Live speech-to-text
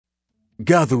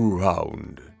Gather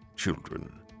round,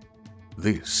 children.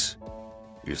 This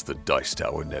is the Dice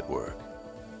Tower Network.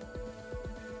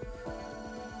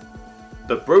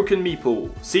 The Broken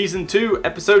Meeple, Season 2,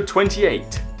 Episode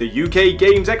 28, the UK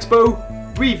Games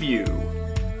Expo Review.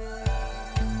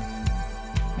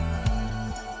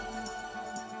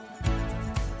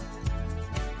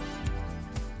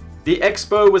 The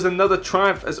Expo was another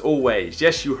triumph as always.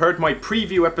 Yes, you heard my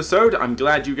preview episode. I'm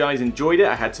glad you guys enjoyed it.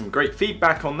 I had some great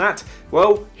feedback on that.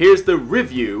 Well, here's the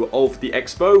review of the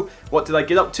Expo. What did I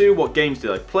get up to? What games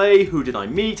did I play? Who did I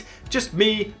meet? Just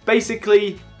me,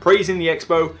 basically praising the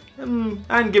Expo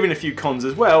and giving a few cons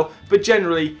as well. But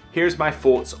generally, here's my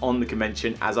thoughts on the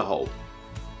convention as a whole.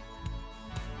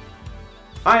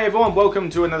 Hi everyone, welcome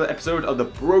to another episode of The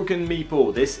Broken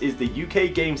Meeple. This is the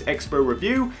UK Games Expo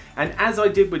review, and as I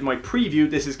did with my preview,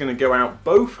 this is going to go out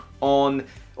both on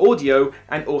audio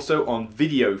and also on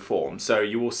video form. So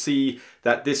you will see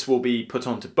that this will be put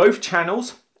onto both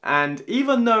channels, and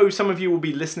even though some of you will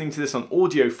be listening to this on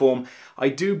audio form, I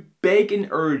do beg and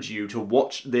urge you to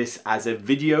watch this as a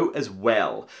video as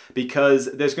well, because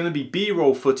there's going to be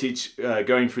B-roll footage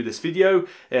going through this video,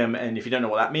 and if you don't know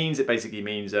what that means, it basically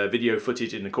means video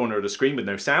footage in the corner of the screen with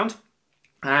no sound.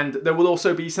 And there will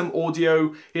also be some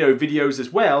audio, videos as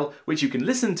well, which you can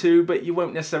listen to, but you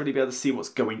won't necessarily be able to see what's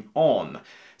going on.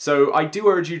 So I do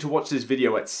urge you to watch this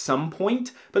video at some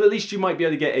point, but at least you might be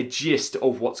able to get a gist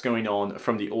of what's going on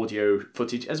from the audio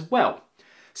footage as well.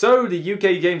 So the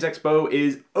UK Games Expo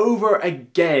is over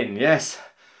again. Yes,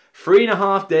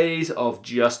 3.5 days of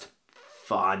just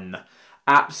fun.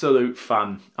 Absolute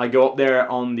fun. I go up there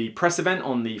on the press event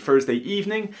on the Thursday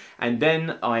evening, and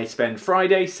then I spend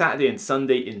Friday, Saturday and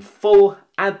Sunday in full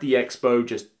at the Expo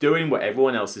just doing what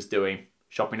everyone else is doing.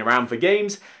 Shopping around for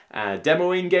games,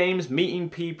 demoing games, meeting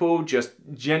people, just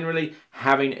generally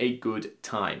having a good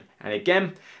time. And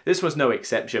again, this was no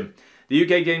exception. The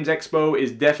UK Games Expo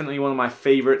is definitely one of my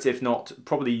favourites, if not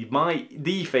probably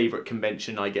the favourite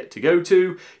convention I get to go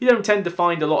to. You don't tend to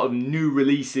find a lot of new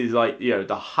releases like, the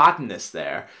hotness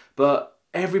there, but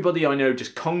everybody I know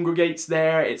just congregates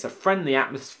there. It's a friendly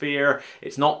atmosphere.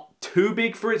 It's not too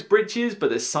big for its britches,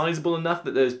 but it's sizable enough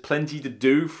that there's plenty to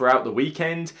do throughout the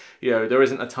weekend. There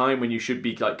isn't a time when you should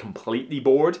be completely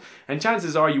bored, and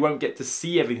chances are you won't get to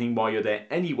see everything while you're there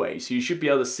anyway, so you should be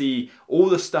able to see all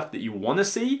the stuff that you want to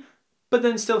see, but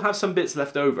then still have some bits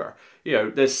left over.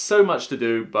 There's so much to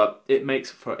do, but it makes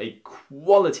for a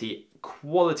quality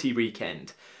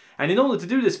weekend. And in order to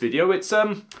do this video, it's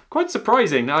quite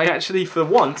surprising. I actually, for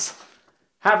once,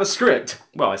 have a script.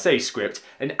 Well, I say script,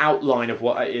 an outline of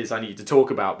what it is I need to talk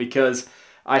about, because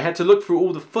I had to look through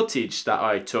all the footage that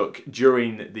I took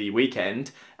during the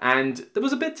weekend, and there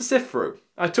was a bit to sift through.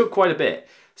 I took quite a bit.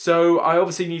 So I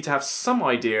obviously need to have some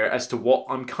idea as to what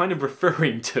I'm kind of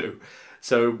referring to.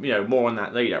 So, more on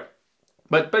that later.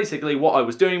 But basically what I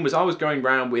was doing was I was going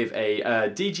around with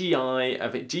a DJI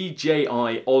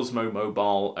Osmo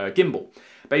Mobile gimbal.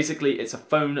 Basically, it's a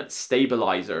phone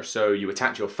stabilizer. So you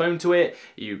attach your phone to it,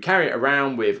 you carry it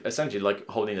around with essentially like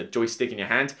holding a joystick in your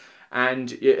hand,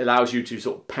 and it allows you to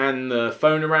sort of pan the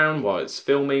phone around while it's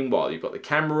filming, while you've got the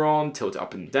camera on, tilt it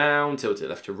up and down, tilt it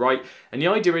left to right. And the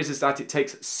idea is that it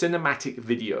takes cinematic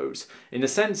videos, in the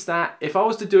sense that if I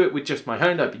was to do it with just my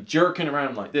hand, I'd be jerking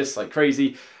around like this, like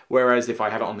crazy. Whereas if I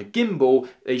have it on the gimbal,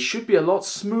 they should be a lot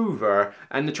smoother,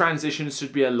 and the transitions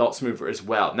should be a lot smoother as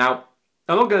well. Now,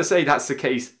 I'm not going to say that's the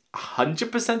case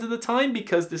 100% of the time,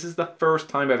 because this is the first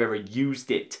time I've ever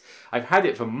used it. I've had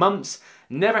it for months,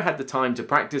 never had the time to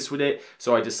practice with it,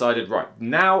 so I decided, right,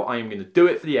 now I am going to do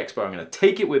it for the Expo. I'm going to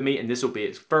take it with me, and this will be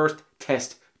its first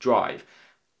test drive.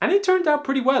 And it turned out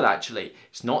pretty well, actually.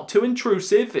 It's not too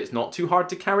intrusive, it's not too hard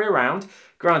to carry around.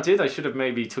 Granted, I should have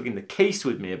maybe taken the case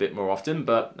with me a bit more often,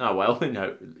 but oh well,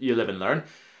 you live and learn.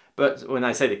 But when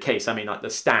I say the case, I mean like the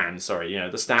stand,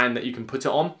 the stand that you can put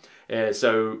it on.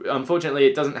 So unfortunately,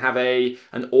 it doesn't have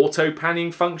an auto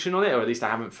panning function on it, or at least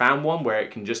I haven't found one where it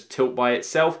can just tilt by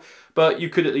itself. But you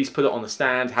could at least put it on the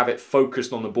stand, have it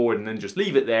focused on the board, and then just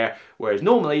leave it there. Whereas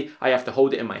normally, I have to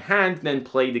hold it in my hand, then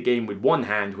play the game with one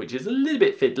hand, which is a little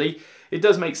bit fiddly. It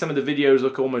does make some of the videos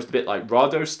look almost a bit like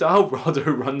Rado style, Rado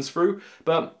runs through.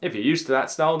 But if you're used to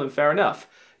that style, then fair enough.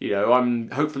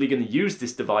 I'm hopefully going to use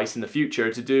this device in the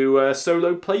future to do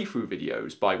solo playthrough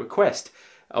videos by request.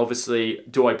 Obviously,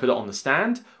 do I put it on the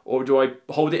stand, or do I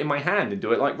hold it in my hand and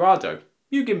do it like Rado?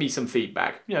 You give me some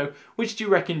feedback. Which do you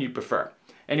reckon you prefer?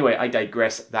 Anyway, I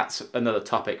digress. That's another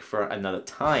topic for another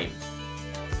time.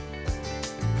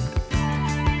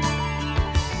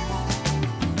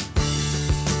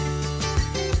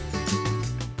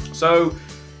 So,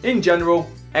 in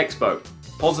general, Expo.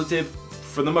 Positive,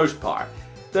 for the most part.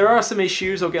 There are some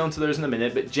issues, I'll get onto those in a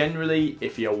minute, but generally,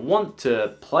 if you want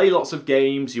to play lots of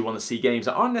games, you want to see games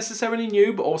that aren't necessarily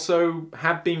new, but also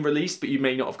have been released, but you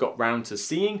may not have got round to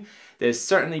seeing, there's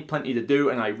certainly plenty to do,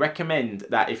 and I recommend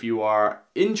that if you are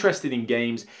interested in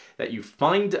games, that you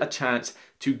find a chance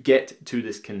to get to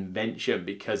this convention,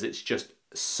 because it's just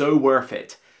so worth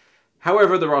it.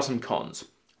 However, there are some cons.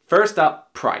 First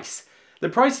up, price. The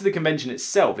price of the convention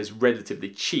itself is relatively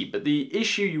cheap, but the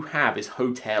issue you have is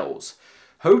hotels.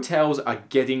 Hotels are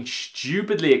getting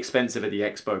stupidly expensive at the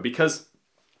Expo because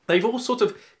they've all sort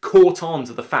of caught on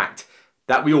to the fact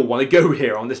that we all want to go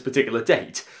here on this particular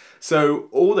date. So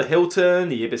all the Hilton,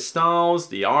 the Ibis Styles,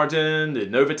 the Arden, the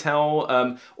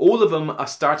Novotel, all of them are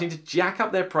starting to jack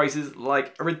up their prices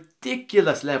like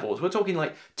ridiculous levels. We're talking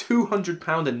like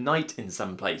 £200 a night in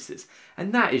some places.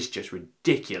 And that is just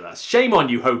ridiculous. Shame on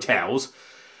you, hotels.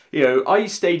 You know, I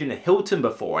stayed in a Hilton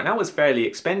before and that was fairly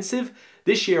expensive.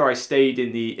 This year I stayed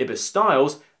in the Ibis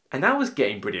Styles and that was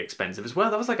getting pretty expensive as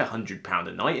well. That was like £100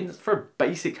 a night, and for a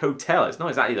basic hotel. It's not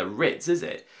exactly the Ritz, is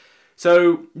it?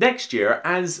 So next year,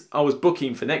 as I was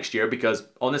booking for next year, because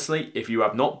honestly, if you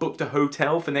have not booked a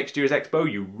hotel for next year's Expo,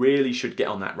 you really should get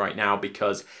on that right now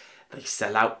because they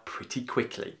sell out pretty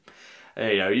quickly.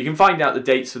 You can find out the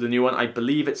dates for the new one. I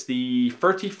believe it's the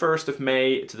 31st of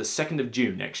May to the 2nd of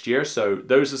June next year. So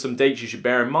those are some dates you should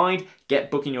bear in mind. Get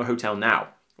booking your hotel now.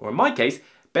 Or in my case,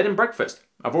 bed and breakfast.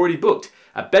 I've already booked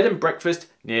a bed and breakfast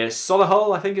near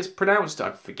Solihull, I think it's pronounced,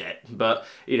 I forget. But,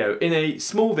 in a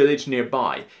small village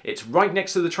nearby. It's right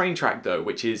next to the train track though,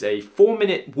 which is a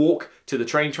 4-minute walk to the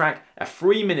train track, a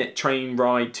 3-minute train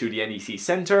ride to the NEC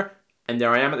Centre, and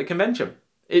there I am at the convention.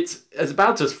 It's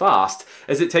about as fast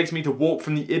as it takes me to walk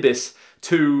from the Ibis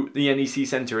to the NEC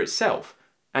Centre itself.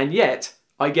 And yet,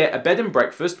 I get a bed and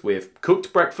breakfast with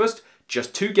cooked breakfast,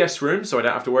 just 2 guest rooms so I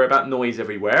don't have to worry about noise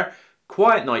everywhere,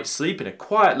 quiet night's sleep in a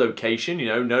quiet location,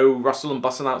 no rustle and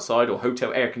bustle outside or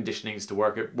hotel air conditionings to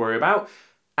worry about,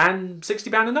 and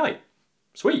 £60 a night.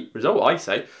 Sweet result, I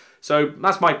say. So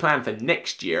that's my plan for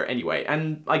next year anyway,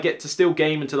 and I get to still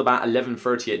game until about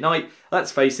 11:30 at night.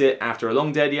 Let's face it, after a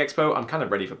long day at the Expo, I'm kind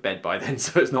of ready for bed by then,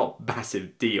 so it's not a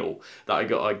massive deal that I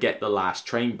got to get the last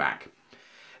train back.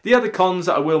 The other cons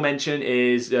that I will mention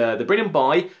is the bring and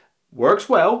buy works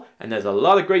well, and there's a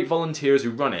lot of great volunteers who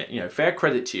run it. Fair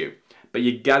credit to you. But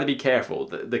you got to be careful.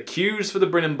 The queues for the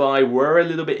bring and buy were a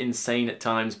little bit insane at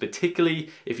times, particularly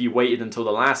if you waited until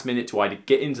the last minute to either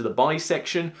get into the buy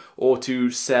section or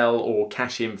to sell or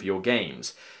cash in for your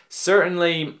games.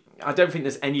 Certainly, I don't think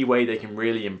there's any way they can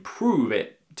really improve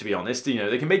it, to be honest.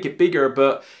 They can make it bigger,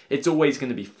 but it's always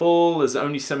going to be full. There's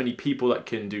only so many people that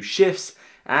can do shifts,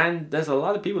 and there's a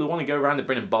lot of people that want to go around the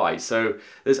bring and buy, so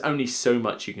there's only so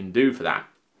much you can do for that.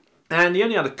 And the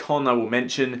only other con I will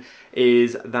mention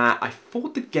is that I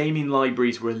thought the gaming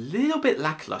libraries were a little bit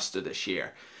lackluster this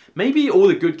year. Maybe all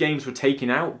the good games were taken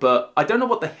out, but I don't know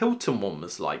what the Hilton one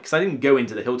was like, because I didn't go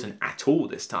into the Hilton at all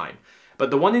this time.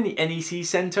 But the one in the NEC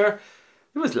Centre,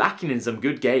 it was lacking in some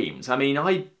good games. I mean,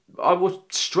 I was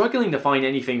struggling to find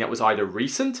anything that was either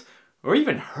recent or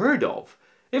even heard of.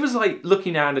 It was like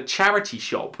looking at a charity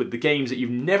shop with the games that you've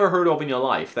never heard of in your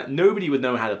life, that nobody would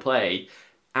know how to play,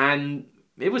 and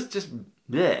it was just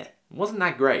bleh. It wasn't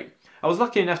that great. I was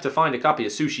lucky enough to find a copy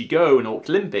of Sushi Go and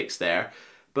Olympics there,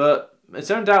 but it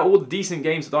turned out all the decent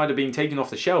games had either been taken off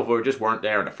the shelf or just weren't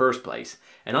there in the first place.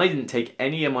 And I didn't take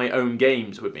any of my own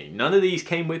games with me. None of these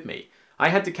came with me. I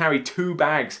had to carry 2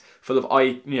 bags full of 2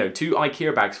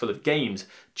 IKEA bags full of games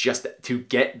just to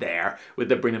get there with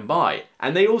the bring and buy.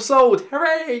 And they all sold.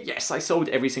 Hooray! Yes, I sold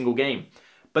every single game.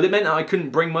 But it meant that I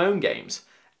couldn't bring my own games.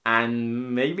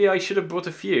 And maybe I should have brought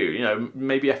a few,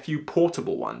 maybe a few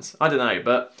portable ones. I don't know,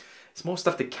 but it's more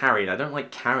stuff to carry, and I don't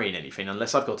like carrying anything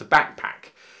unless I've got a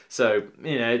backpack. So,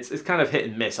 it's kind of hit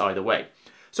and miss either way.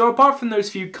 So apart from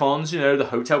those few cons, the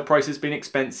hotel prices being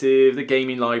expensive, the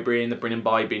gaming library and the bring and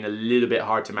buy being a little bit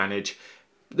hard to manage,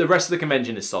 the rest of the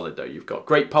convention is solid though. You've got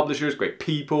great publishers, great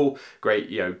people, great,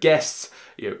 guests,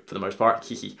 for the most part,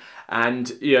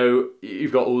 and,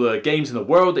 you've got all the games in the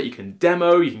world that you can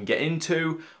demo, you can get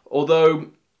into.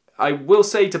 Although, I will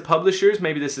say to publishers,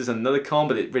 maybe this is another con,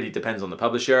 but it really depends on the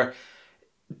publisher,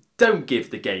 don't give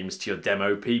the games to your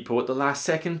demo people at the last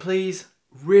second, please.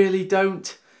 Really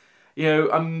don't.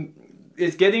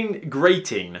 It's getting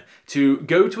grating to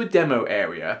go to a demo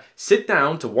area, sit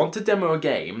down to want to demo a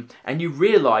game, and you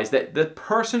realise that the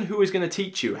person who is going to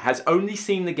teach you has only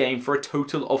seen the game for a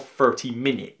total of 30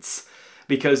 minutes.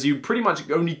 Because you pretty much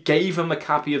only gave them a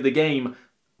copy of the game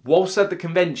whilst at the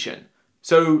convention.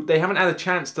 So they haven't had a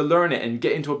chance to learn it and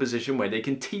get into a position where they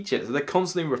can teach it. So they're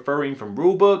constantly referring from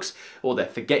rule books, or they're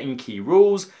forgetting key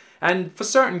rules. And for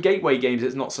certain gateway games,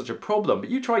 it's not such a problem. But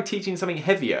you try teaching something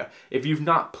heavier if you've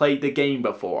not played the game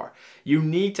before. You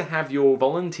need to have your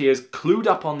volunteers clued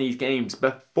up on these games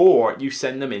before you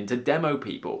send them in to demo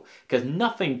people. Because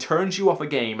nothing turns you off a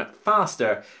game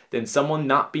faster than someone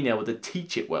not being able to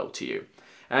teach it well to you.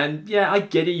 And yeah, I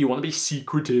get it, you want to be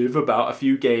secretive about a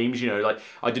few games, like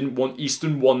I didn't want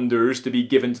Eastern Wonders to be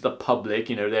given to the public,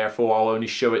 therefore I'll only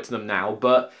show it to them now.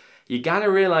 But you gotta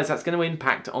realize that's going to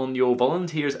impact on your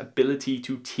volunteers' ability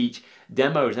to teach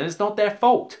demos, and it's not their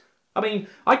fault. I mean,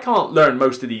 I can't learn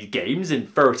most of these games in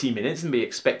 30 minutes and be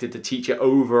expected to teach it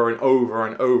over and over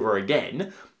and over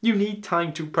again. You need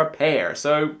time to prepare,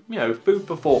 so, food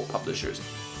for thought, publishers.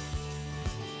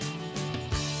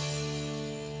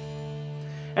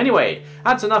 Anyway,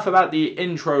 that's enough about the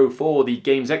intro for the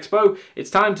Games Expo. It's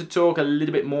time to talk a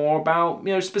little bit more about,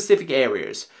 specific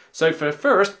areas. So for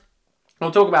first,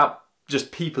 I'll talk about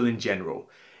just people in general.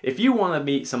 If you want to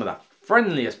meet some of the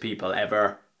friendliest people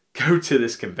ever, go to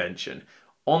this convention.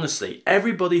 Honestly,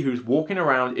 everybody who's walking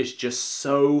around is just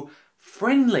so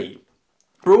friendly.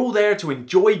 We're all there to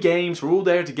enjoy games, we're all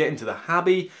there to get into the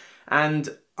hobby,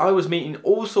 and I was meeting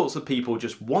all sorts of people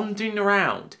just wandering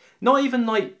around. Not even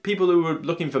like people who were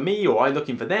looking for me or I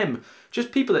looking for them,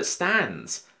 just people at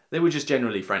stands. They were just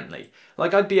generally friendly.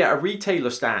 Like I'd be at a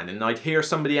retailer stand and I'd hear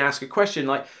somebody ask a question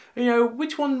like,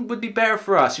 which one would be better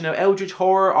for us? Eldritch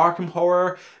Horror, Arkham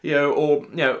Horror, or,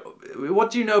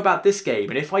 what do you know about this game?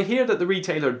 And if I hear that the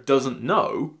retailer doesn't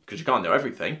know, because you can't know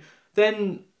everything,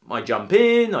 then I jump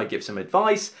in, I give some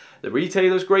advice, the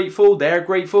retailer's grateful, they're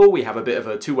grateful, we have a bit of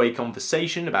a two-way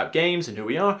conversation about games and who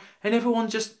we are, and everyone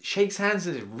just shakes hands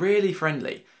and is really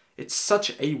friendly. It's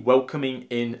such a welcoming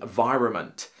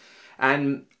environment.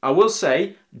 And I will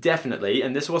say, definitely,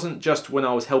 and this wasn't just when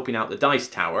I was helping out the Dice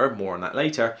Tower, more on that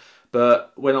later,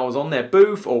 but when I was on their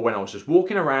booth or when I was just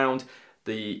walking around,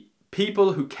 the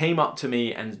people who came up to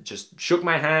me and just shook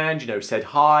my hand, said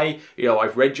hi,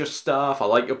 I've read your stuff, I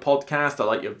like your podcast, I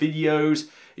like your videos,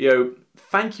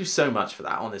 thank you so much for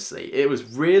that, honestly. It was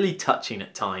really touching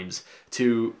at times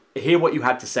to hear what you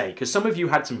had to say, because some of you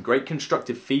had some great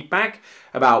constructive feedback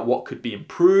about what could be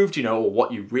improved, or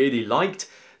what you really liked.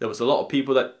 There was a lot of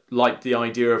people that liked the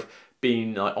idea of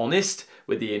being honest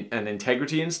with and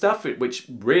integrity and stuff, which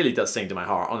really does sing to my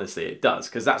heart. Honestly, it does,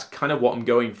 because that's kind of what I'm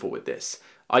going for with this.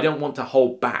 I don't want to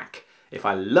hold back. If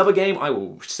I love a game, I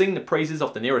will sing the praises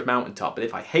off the nearest mountaintop. But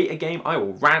if I hate a game, I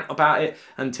will rant about it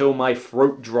until my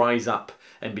throat dries up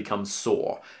and becomes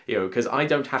sore. Because I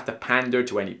don't have to pander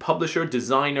to any publisher,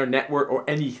 designer, network, or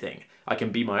anything. I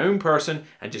can be my own person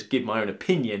and just give my own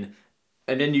opinion.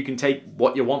 And then you can take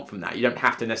what you want from that. You don't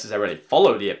have to necessarily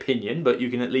follow the opinion, but you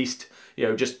can at least,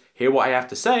 just hear what I have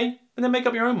to say and then make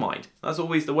up your own mind. That's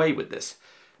always the way with this.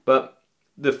 But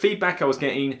the feedback I was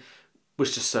getting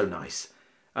was just so nice.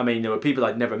 I mean, there were people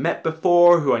I'd never met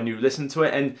before who I knew listened to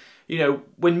it. And,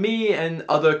 when me and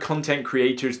other content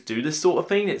creators do this sort of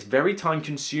thing, it's very time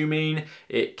consuming.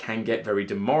 It can get very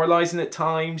demoralizing at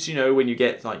times, when you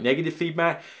get negative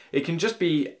feedback. It can just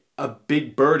be a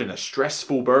big burden, a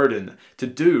stressful burden to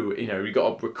do. You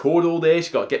got to record all this,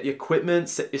 you got to get the equipment,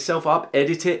 set yourself up,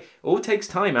 edit it. It all takes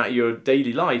time out of your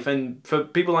daily life. And for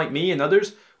people like me and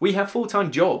others, we have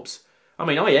full-time jobs. I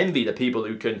mean, I envy the people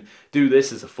who can do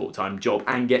this as a full-time job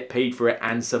and get paid for it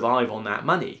and survive on that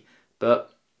money. But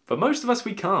for most of us,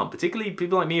 we can't, particularly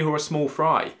people like me who are small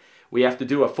fry. We have to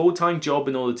do a full-time job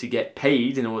in order to get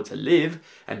paid, in order to live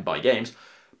and buy games.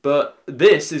 But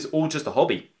this is all just a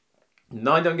hobby.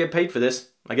 No, I don't get paid for this.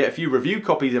 I get a few review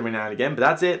copies every now and again, but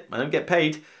that's it. I don't get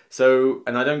paid.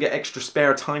 And I don't get extra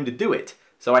spare time to do it.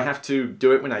 So I have to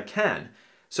do it when I can.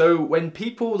 So when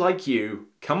people like you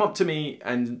come up to me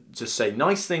and just say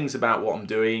nice things about what I'm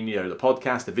doing, the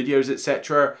podcast, the videos,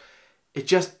 etc., it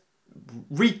just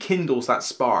rekindles that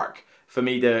spark for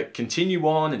me to continue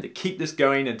on and to keep this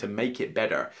going and to make it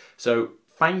better. So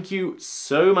thank you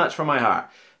so much from my heart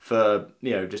for,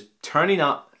 just turning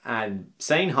up and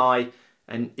saying hi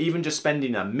and even just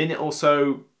spending a minute or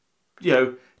so,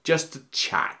 just to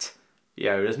chat.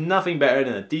 There's nothing better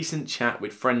than a decent chat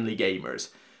with friendly gamers.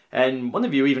 And one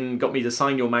of you even got me to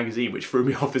sign your magazine, which threw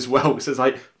me off as well. So it's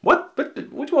like, what do you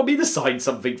want me to sign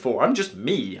something for? I'm just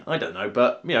me. I don't know.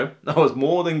 But, I was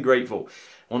more than grateful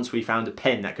once we found a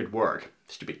pen that could work.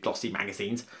 Stupid glossy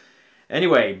magazines.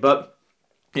 Anyway, but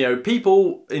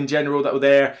people in general that were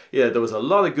there, there was a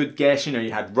lot of good guests.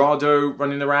 You had Rado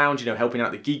running around, helping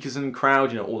out the Geekerson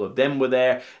crowd. All of them were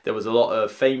there. There was a lot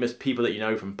of famous people that you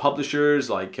know from publishers,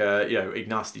 like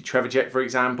Ignacy Trevicek, for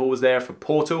example, was there for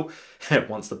Portal.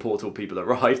 Once the Portal people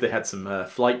arrived, they had some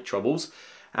flight troubles,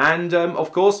 and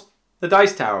of course the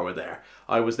Dice Tower were there.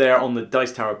 I was there on the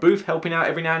Dice Tower booth helping out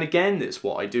every now and again. It's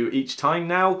what I do each time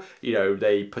now.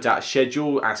 They put out a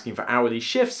schedule asking for hourly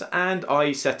shifts, and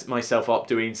I set myself up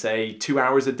doing, say, 2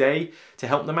 hours a day to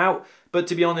help them out. But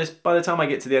to be honest, by the time I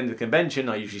get to the end of the convention,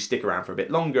 I usually stick around for a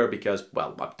bit longer because,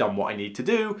 well, I've done what I need to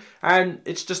do, and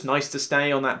it's just nice to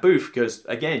stay on that booth because,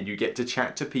 again, you get to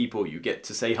chat to people, you get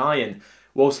to say hi, and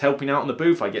whilst helping out on the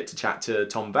booth, I get to chat to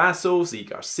Tom Vassell, Z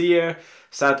Garcia.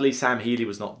 Sadly, Sam Healy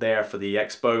was not there for the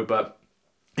expo, but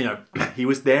he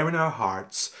was there in our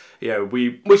hearts.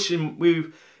 We wish him.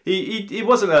 It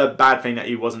wasn't a bad thing that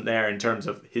he wasn't there in terms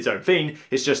of his own thing.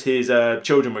 It's just his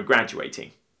children were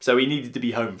graduating, so he needed to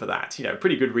be home for that.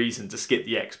 Pretty good reason to skip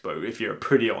the expo if you're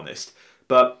pretty honest.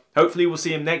 But hopefully we'll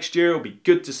see him next year. It'll be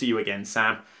good to see you again,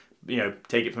 Sam.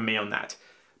 Take it from me on that.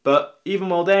 But even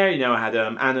while there, I had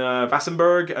Anna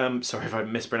Vassenberg. Sorry if I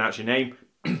mispronounced your name.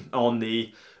 On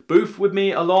the booth with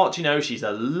me a lot. She's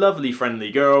a lovely,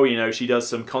 friendly girl. She does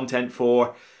some content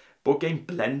for Board Game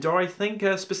Blender, I think,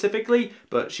 specifically.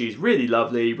 But she's really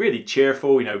lovely, really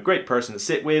cheerful, great person to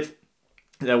sit with.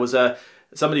 There was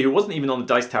somebody who wasn't even on the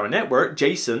Dice Tower network,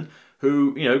 Jason,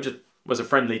 who, just was a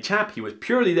friendly chap. He was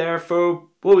purely there for,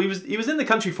 he was in the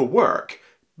country for work.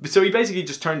 So he basically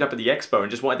just turned up at the expo and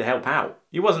just wanted to help out.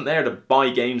 He wasn't there to buy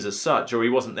games as such, or he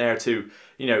wasn't there to,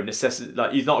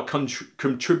 he's not a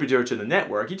contributor to the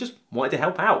network. He just wanted to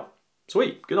help out.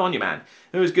 Sweet, good on you, man.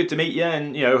 It was good to meet you,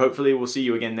 and hopefully we'll see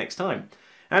you again next time.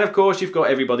 And of course, you've got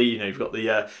everybody. You've got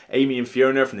the Amy and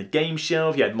Fiona from the Game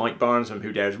Shelf. You had Mike Barnes from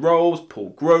Who Dares Rolls, Paul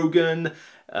Grogan.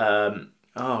 Oh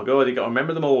god, you got to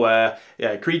remember them all.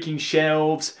 Creaking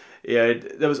Shelves. Yeah,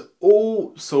 there was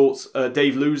all sorts.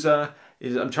 Dave Loser.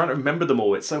 I'm trying to remember them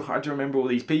all. It's so hard to remember all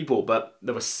these people, but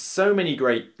there were so many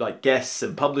great guests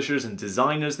and publishers and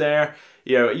designers there.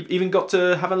 Even got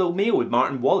to have a little meal with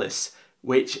Martin Wallace,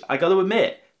 which I got to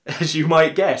admit, as you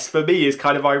might guess, for me is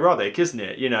kind of ironic, isn't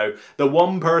it? The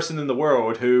one person in the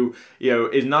world who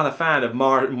is not a fan of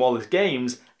Martin Wallace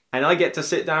games, and I get to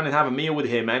sit down and have a meal with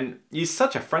him, and he's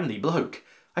such a friendly bloke.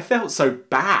 I felt so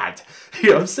bad.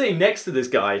 I'm sitting next to this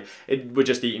guy. We're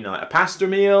just eating a pasta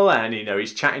meal, and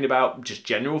he's chatting about just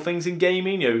general things in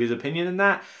gaming, his opinion and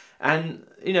that. And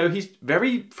he's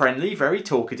very friendly, very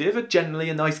talkative, generally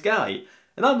a nice guy.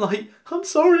 And I'm like, I'm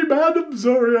sorry, man. I'm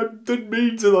sorry. I didn't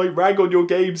mean to rag on your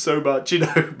game so much,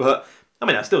 But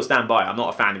I still stand by. I'm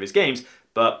not a fan of his games,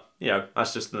 but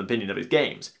that's just an opinion of his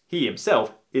games. He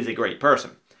himself is a great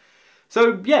person.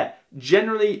 So yeah,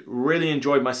 generally really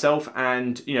enjoyed myself,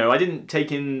 and I didn't take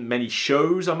in many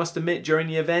shows, I must admit, during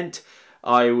the event.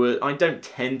 I don't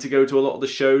tend to go to a lot of the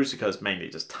shows because mainly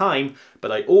just time,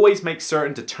 but I always make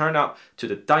certain to turn up to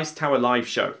the Dice Tower live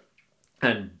show.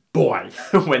 And boy,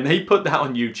 when they put that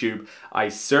on YouTube, I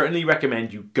certainly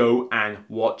recommend you go and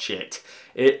watch it.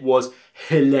 It was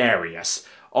hilarious.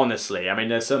 Honestly,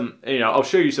 there's some, I'll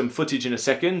show you some footage in a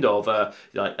second of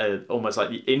almost like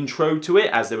the intro to it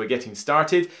as they were getting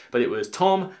started. But it was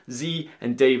Tom, Z,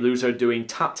 and Dave Loser doing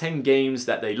top 10 games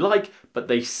that they like, but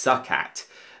they suck at.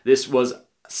 This was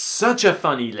such a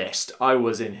funny list. I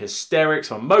was in hysterics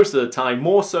for most of the time,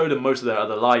 more so than most of their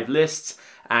other live lists.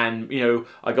 And,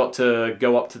 I got to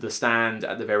go up to the stand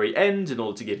at the very end in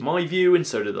order to give my view, and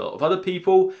so did a lot of other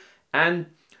people. And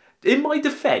in my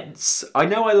defense, I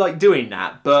know I like doing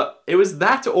that, but it was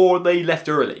that or they left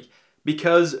early.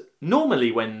 Because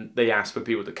normally when they ask for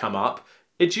people to come up,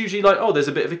 it's usually there's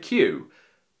a bit of a queue.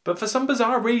 But for some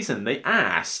bizarre reason, they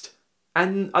asked,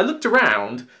 and I looked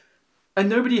around, and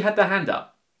nobody had their hand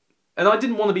up. And I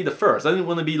didn't want to be the first. I didn't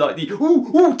want to be like the,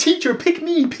 ooh, teacher, pick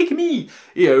me,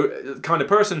 kind of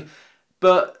person.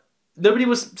 But nobody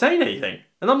was saying anything.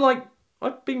 And I'm like,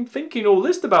 I've been thinking all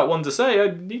list about one to say.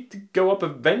 I need to go up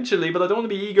eventually, but I don't want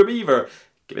to be eager beaver.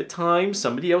 Give it time.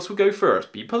 Somebody else will go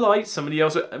first. Be polite. Somebody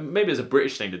else. Maybe it's a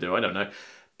British thing to do. I don't know.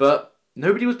 But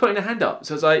nobody was putting a hand up.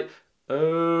 So it's like,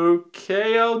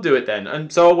 okay, I'll do it then.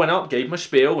 And so I went up, gave my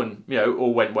spiel, and,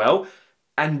 all went well.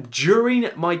 And during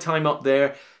my time up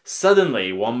there,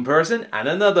 suddenly one person and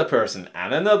another person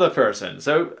and another person.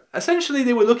 So essentially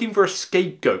they were looking for a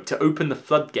scapegoat to open the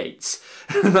floodgates.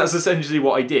 And that's essentially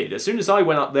what I did. As soon as I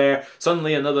went up there,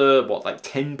 suddenly another,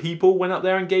 10 people went up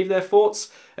there and gave their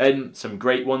thoughts. And some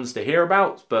great ones to hear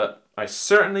about. But I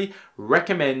certainly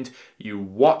recommend you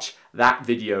watch that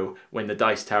video when the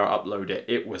Dice Tower upload it.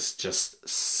 It was just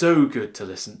so good to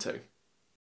listen to.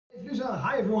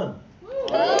 Hi, everyone.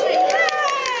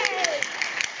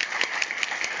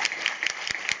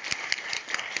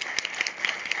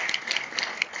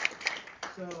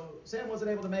 So Sam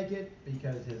wasn't able to make it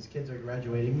because his kids are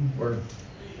graduating or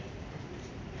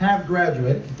have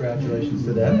graduated. Congratulations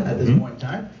to them at this point in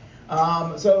time.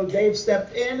 So Dave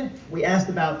stepped in. We asked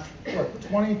about,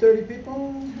 20, 30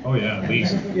 people? Oh yeah, at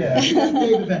least. Yeah,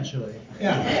 Dave eventually.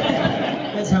 Yeah,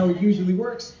 that's how it usually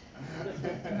works.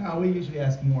 No, we usually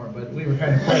ask more, but we were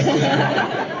kind of pressed.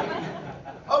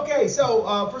 Okay,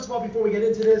 so first of all, before we get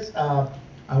into this,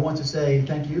 I want to say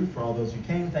thank you for all those who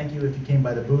came. Thank you if you came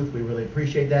by the booth. We really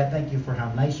appreciate that. Thank you for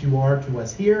how nice you are to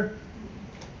us here.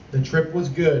 The trip was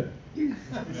good,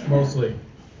 mostly.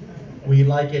 We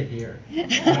like it here.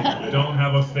 I don't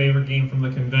have a favorite game from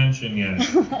the convention yet.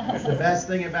 The best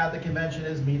thing about the convention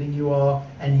is meeting you all,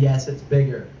 and yes, it's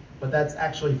bigger, but that's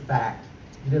actually fact.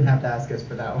 You didn't have to ask us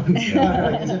for that one.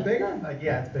 Like, is it bigger? Like,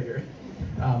 yeah, it's bigger.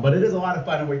 But it is a lot of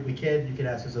fun, and we kid. You can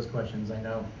ask us those questions. I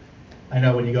know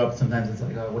when you go up, sometimes it's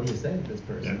like, oh, what do you say to this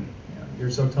person? Yeah. You know, you're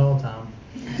so tall, Tom.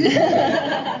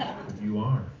 You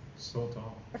are so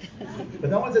tall.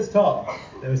 But no one says tall.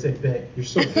 They always say big. You're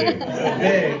so big. So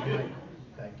big. You're like,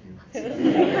 thank you.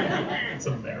 It's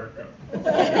America.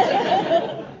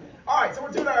 All right, so we're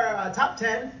doing our top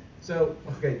 10. So,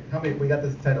 okay, how many? We got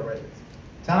this title right.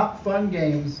 Top fun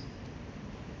games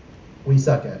we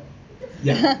suck at.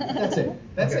 Yeah, that's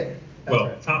it. That's it. That's Well,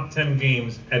 right. top 10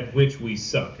 games at which we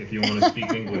suck, if you want to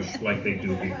speak English like they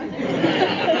do here.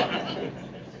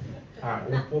 All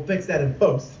right, we'll fix that in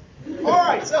post. All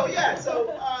right, so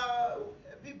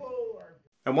people are.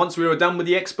 And once we were done with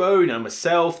the expo,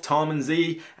 myself, Tom and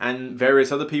Z, and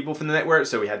various other people from the network,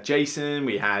 so we had Jason,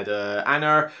 we had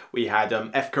Anna, we had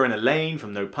Efka and Elaine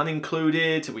from No Pun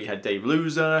Included, we had Dave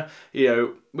Loser,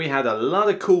 we had a lot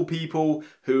of cool people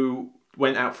who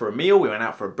went out for a meal, we went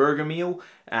out for a burger meal,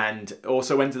 and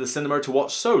also went to the cinema to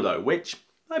watch Solo, which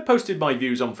I posted my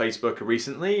views on Facebook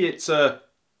recently. It's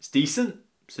decent.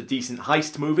 It's a decent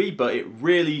heist movie, but it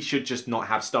really should just not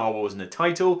have Star Wars in the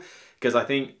title, because I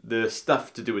think the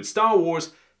stuff to do with Star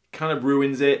Wars kind of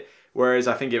ruins it, whereas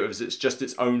I think it's just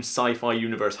its own sci-fi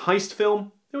universe heist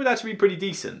film, it would actually be pretty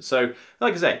decent. So,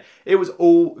 like I say, it was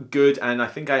all good, and I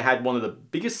think I had one of the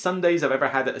biggest Sundays I've ever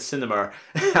had at a cinema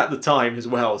at the time as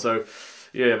well. So,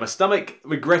 yeah, my stomach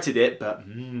regretted it, but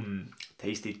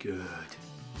tasted good.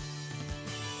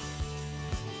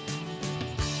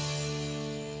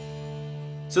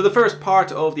 So the first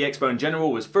part of the expo in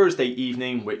general was Thursday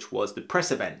evening, which was the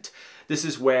press event. This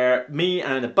is where me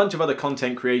and a bunch of other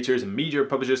content creators and media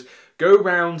publishers go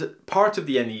around part of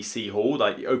the NEC hall,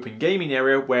 like the open gaming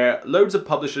area, where loads of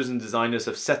publishers and designers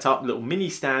have set up little mini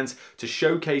stands to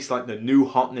showcase like the new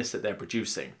hotness that they're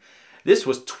producing. This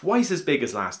was twice as big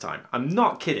as last time. I'm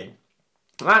not kidding.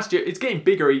 Last year, it's getting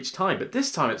bigger each time, but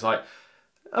this time it's like,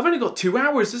 I've only got 2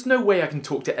 hours. There's no way I can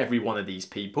talk to every one of these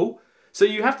people. So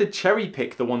you have to cherry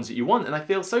pick the ones that you want, and I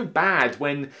feel so bad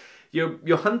when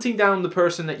you're hunting down the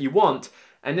person that you want,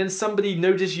 and then somebody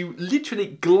notices you literally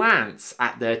glance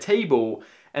at their table,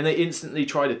 and they instantly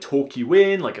try to talk you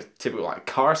in, like a typical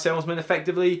car salesman,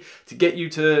 effectively, to get you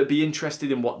to be interested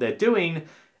in what they're doing,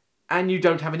 and you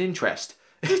don't have an interest.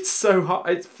 It's so hard.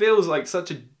 It feels like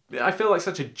I feel like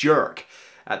such a jerk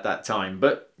at that time,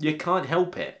 but you can't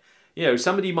help it.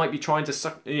 Somebody might be trying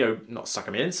to not suck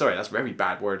them in, sorry, that's very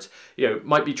bad words,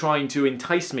 might be trying to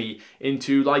entice me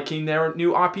into liking their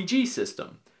new RPG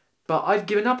system. But I've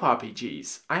given up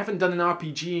RPGs. I haven't done an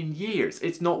RPG in years.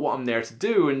 It's not what I'm there to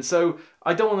do, and so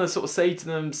I don't want to sort of say to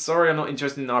them, sorry, I'm not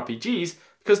interested in RPGs,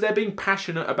 because they're being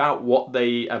passionate about what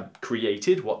they have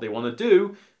created, what they want to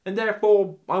do, and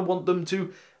therefore I want them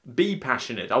to be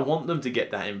passionate. I want them to get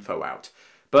that info out.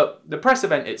 But the press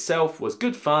event itself was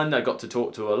good fun. I got to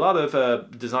talk to a lot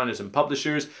of designers and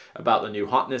publishers about the new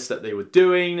hotness that they were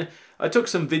doing. I took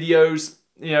some videos.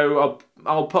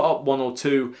 I'll put up one or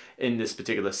two in this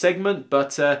particular segment.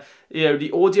 But,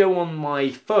 the audio on my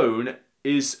phone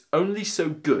is only so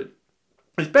good.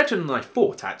 It's better than I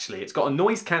thought, actually. It's got a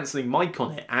noise-cancelling mic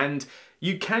on it. And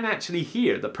you can actually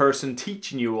hear the person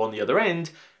teaching you on the other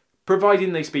end,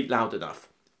 providing they speak loud enough.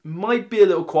 Might be a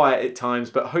little quiet at times,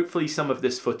 but hopefully some of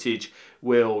this footage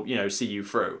will, see you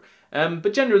through.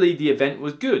 But generally the event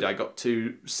was good. I got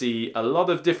to see a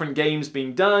lot of different games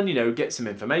being done, get some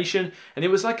information, and it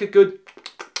was like a good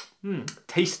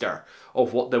taster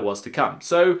of what there was to come.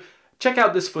 So check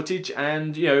out this footage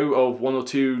and, of one or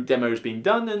two demos being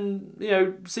done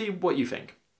and, see what you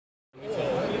think.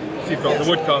 you've got the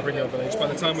wood carver in your village, by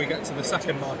the time we get to the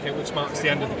second market, which marks the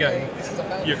end of the game,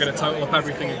 you're going to total up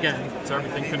everything again, so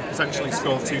everything can potentially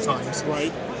score 2 times.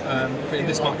 Right. But in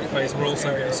this market phase, we're also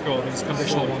going to score these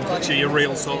conditional ones, which are your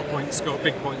real sort of point score,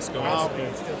 big point scores.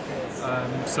 Okay.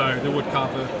 So the wood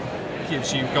carver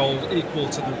gives you gold equal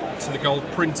to the gold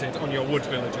printed on your wood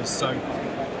villagers. So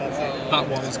that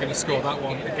one is going to score that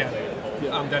one again,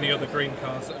 and any other green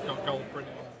cards that have got gold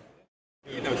printed on them.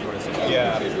 You know what it is.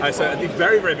 Yeah. So at the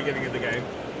very, very beginning of the game,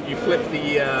 you flip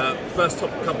the first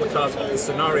couple of cards off the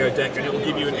scenario deck, and it will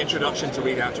give you an introduction to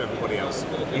read out to everybody else.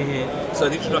 Mm-hmm. So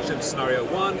the introduction to scenario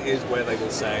 1 is where they will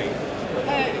say,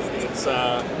 "Hey, it's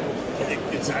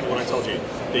exactly what I told you,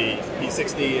 the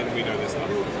P60, and we know this stuff."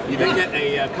 You then get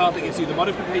a card that gives you the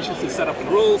modifications to set up and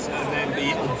rules, and then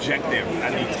the objective,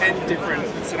 and the 10 different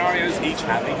scenarios each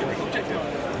have a different objective.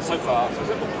 So far, so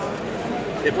simple.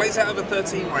 It plays out over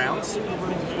 13 rounds,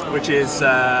 which is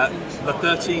the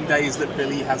 13 days that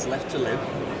Billy has left to live.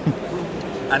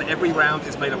 And every round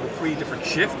is made up of 3 different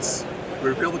shifts. We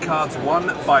reveal the cards one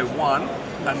by one,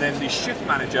 and then the shift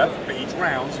manager for each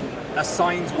round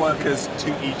assigns workers to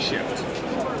each shift.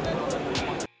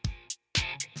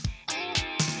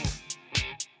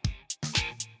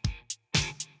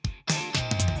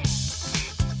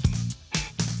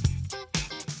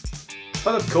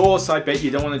 But of course, I bet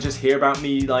you don't want to just hear about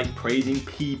me like praising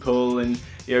people and,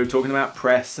 you know, talking about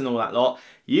press and all that lot.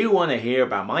 You want to hear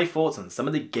about my thoughts on some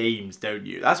of the games, don't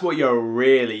you? That's what you're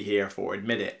really here for,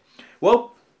 admit it.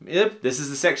 Well, yep, this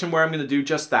is the section where I'm going to do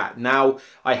just that. Now,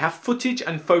 I have footage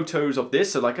and photos of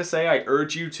this, so like I say, I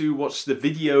urge you to watch the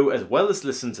video as well as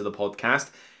listen to the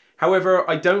podcast. However,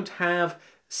 I don't have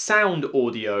sound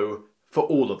audio for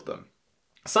all of them.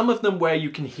 Some of them where you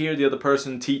can hear the other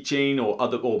person teaching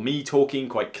or me talking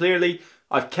quite clearly,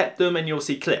 I've kept them and you'll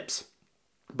see clips.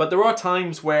 But there are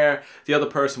times where the other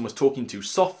person was talking too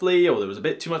softly or there was a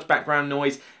bit too much background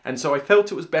noise, and so I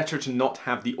felt it was better to not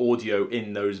have the audio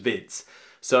in those vids.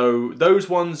 So those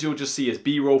ones you'll just see as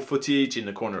B-roll footage in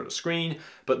the corner of the screen,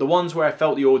 but the ones where I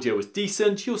felt the audio was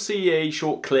decent, you'll see a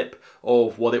short clip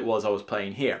of what it was I was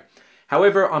playing here.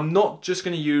 However, I'm not just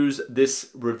going to use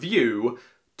this review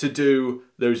to do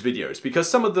those videos, because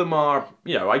some of them are,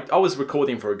 you know, I was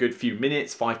recording for a good few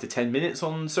minutes, 5 to 10 minutes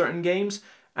on certain games,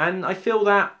 and I feel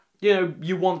that, you know,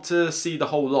 you want to see the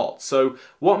whole lot. So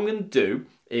what I'm going to do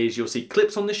is you'll see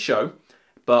clips on this show,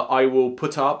 but I will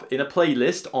put up in a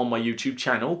playlist on my YouTube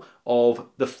channel of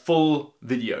the full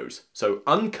videos. So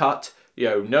uncut, you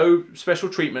know, no special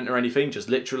treatment or anything, just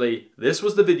literally this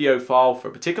was the video file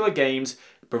for particular games,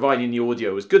 providing the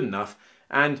audio is good enough,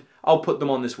 and I'll put them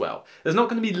on as well. There's not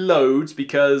going to be loads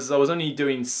because I was only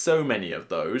doing so many of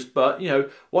those, but you know,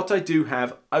 what I do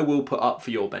have, I will put up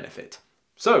for your benefit.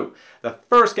 So, the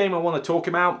first game I want to talk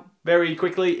about very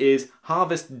quickly is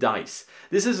Harvest Dice.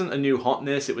 This isn't a new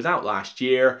hotness, it was out last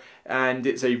year, and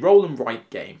it's a roll and write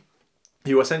game.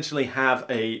 You essentially have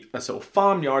a sort of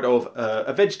farmyard of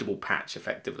a vegetable patch,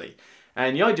 effectively.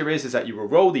 And the idea is that you will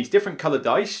roll these different coloured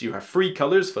dice. You have 3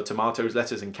 colours for tomatoes,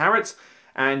 lettuce and carrots,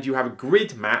 and you have a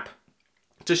grid map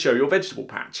to show your vegetable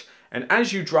patch. And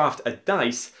as you draft a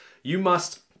dice, you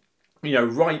must, you know,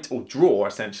 write or draw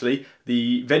essentially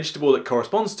the vegetable it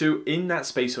corresponds to in that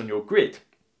space on your grid.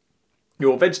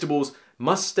 Your vegetables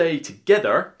must stay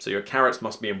together, so your carrots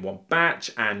must be in one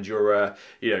batch, and your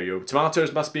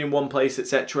tomatoes must be in one place,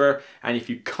 etc. And if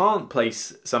you can't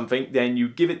place something, then you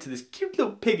give it to this cute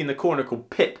little pig in the corner called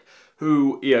Pip,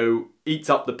 who, you know, eats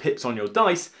up the pips on your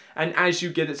dice, and as you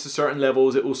get it to certain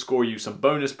levels, it will score you some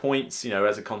bonus points, you know,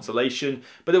 as a consolation,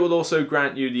 but it will also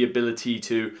grant you the ability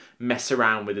to mess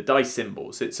around with the dice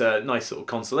symbols. It's a nice little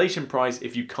consolation prize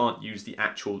if you can't use the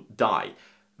actual die.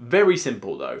 Very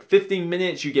simple though. 15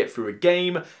 minutes, you get through a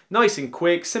game, nice and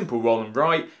quick, simple roll and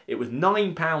write. It was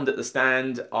 £9 at the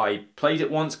stand. I played it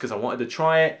once because I wanted to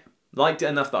try it, liked it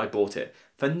enough that I bought it.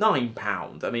 For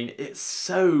 £9, I mean, it's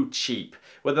so cheap.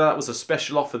 Whether that was a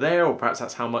special offer there, or perhaps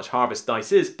that's how much Harvest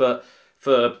Dice is, but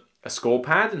for a score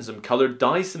pad and some coloured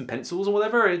dice and pencils or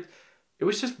whatever, it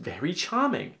was just very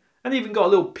charming. And even got a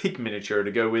little pig miniature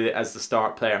to go with it as the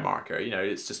start player marker. You know,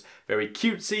 it's just very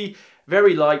cutesy,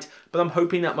 very light, but I'm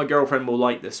hoping that my girlfriend will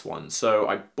like this one. So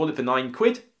I bought it for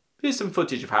 £9. Here's some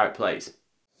footage of how it plays.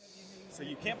 So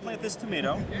you can't plant this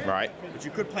tomato, Right. but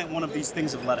you could plant one of these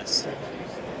things of lettuce.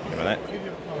 Give me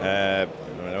that.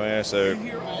 So,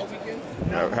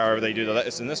 however they do the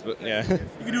lettuce in this, but yeah. You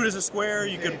can do it as a square,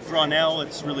 you could draw an L,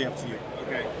 it's really up to you.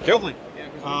 Okay. Lovely.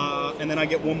 And then I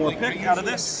get one more pick out of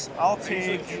this. I'll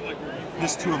take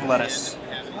this 2 of lettuce.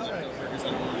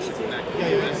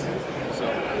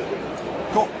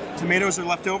 Cool. Tomatoes are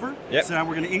left over. Yep. So now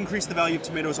we're going to increase the value of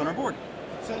tomatoes on our board.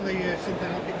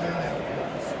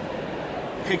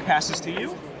 Pig passes to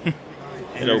you, and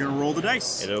you're going to roll the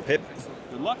dice. Hello, Pip.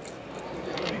 Good luck.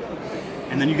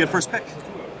 And then you get first pick.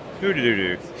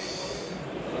 Doo-doo-doo-doo.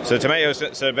 So tomatoes,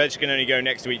 so veg can only go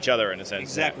next to each other in a sense.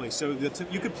 Exactly. So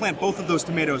you could plant both of those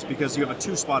tomatoes because you have a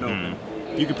 2-spot open.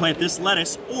 You could plant this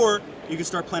lettuce, or you could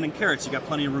start planting carrots. You got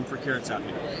plenty of room for carrots out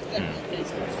here.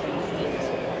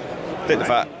 Take the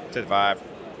 5.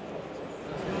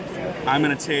 I'm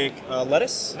going to take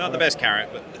lettuce. Not the best carrot,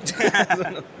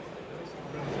 but...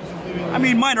 I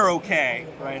mean, mine are okay,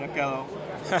 right? Okay.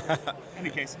 In any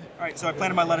case. All right, so I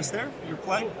planted my lettuce there. You're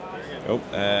playing? Oh,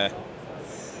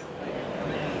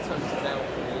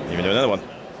 even do another one.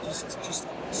 Just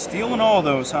stealing all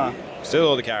those, huh? Still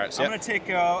all the carrots, I'm yeah. going to take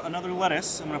another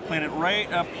lettuce. I'm going to plant it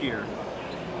right up here.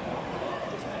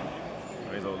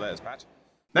 Where's all lettuce, Pat?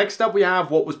 Next up we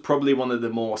have what was probably one of the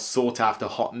more sought after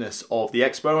hotness of the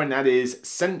Expo, and that is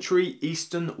Century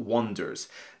Eastern Wonders.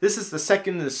 This is the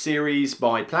second in the series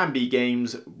by Plan B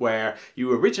Games, where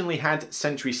you originally had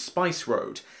Century Spice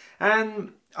Road.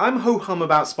 And I'm ho-hum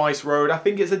about Spice Road. I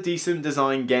think it's a decent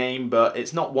design game, but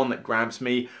it's not one that grabs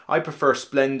me. I prefer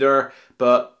Splendor,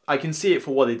 but I can see it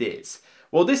for what it is.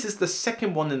 Well, this is the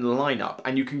second one in the lineup,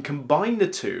 and you can combine the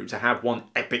two to have one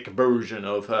epic version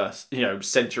of,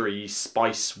 Century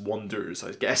Spice Wonders,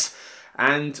 I guess.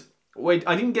 And wait,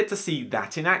 I didn't get to see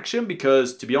that in action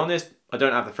because, to be honest, I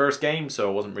don't have the first game, so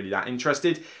I wasn't really that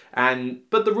interested.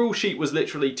 But the rule sheet was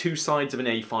literally 2 sides of an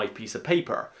A5 piece of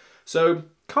paper, so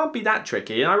can't be that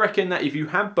tricky. And I reckon that if you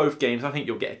have both games, I think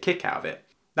you'll get a kick out of it.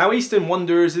 Now, Eastern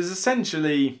Wonders is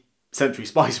essentially Century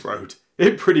Spice Road.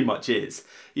 It pretty much is.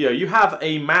 You have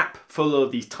a map full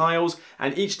of these tiles,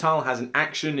 and each tile has an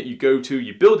action that you go to,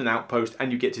 you build an outpost,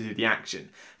 and you get to do the action.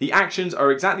 The actions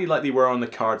are exactly like they were on the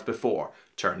cards before.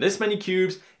 Turn this many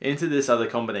cubes into this other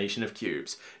combination of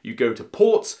cubes. You go to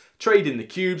ports, trade in the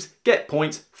cubes, get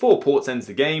points, 4 ports ends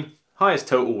the game, highest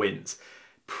total wins.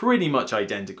 Pretty much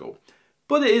identical.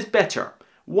 But it is better.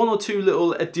 1 or 2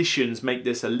 little additions make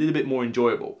this a little bit more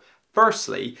enjoyable.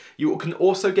 Firstly, you can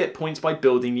also get points by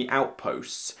building the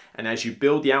outposts, and as you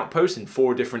build the outposts in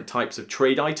 4 different types of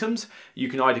trade items, you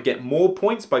can either get more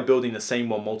points by building the same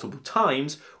one multiple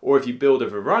times, or if you build a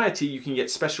variety, you can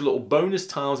get special little bonus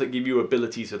tiles that give you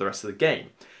abilities for the rest of the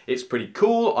game. It's pretty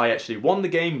cool. I actually won the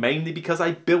game mainly because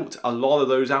I built a lot of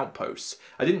those outposts.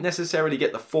 I didn't necessarily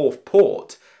get the 4th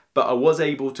port, but I was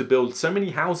able to build so many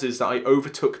houses that I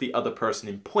overtook the other person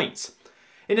in points.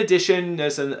 In addition,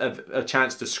 there's a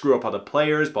chance to screw up other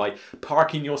players by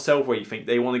parking yourself where you think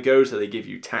they want to go, so they give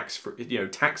you tax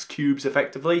cubes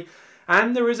effectively.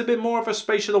 And there is a bit more of a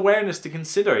spatial awareness to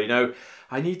consider.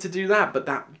 I need to do that, but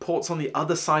that port's on the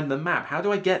other side of the map. How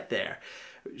do I get there?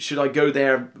 Should I go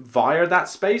there via that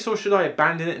space, or should I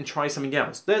abandon it and try something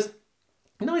else? There's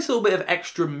a nice little bit of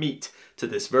extra meat to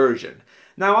this version.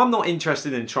 Now, I'm not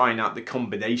interested in trying out the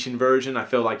combination version. I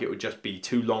feel like it would just be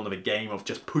too long of a game of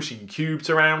just pushing cubes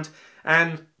around.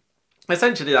 And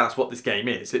essentially that's what this game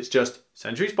is. It's just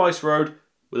Century Spice Road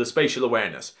with a spatial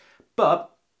awareness.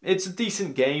 But it's a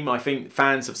decent game. I think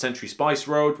fans of Century Spice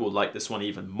Road will like this one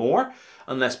even more.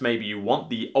 Unless maybe you want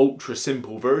the ultra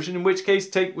simple version, in which case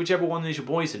take whichever one is your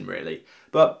poison, really.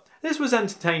 But this was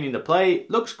entertaining to play,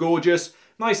 looks gorgeous,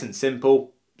 nice and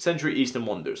simple. Century Eastern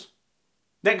Wonders.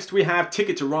 Next we have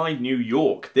Ticket to Ride New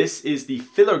York. This is the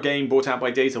filler game brought out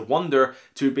by Days of Wonder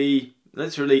to be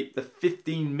literally the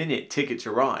 15-minute Ticket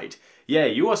to Ride. Yeah,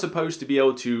 you are supposed to be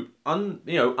able to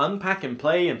unpack and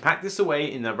play and pack this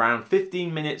away in around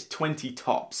 15 minutes, 20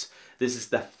 tops. This is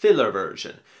the filler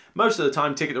version. Most of the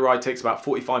time, Ticket to Ride takes about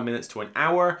 45 minutes to an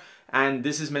hour, and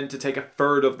this is meant to take a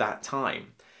third of that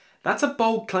time. That's a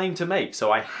bold claim to make,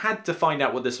 so I had to find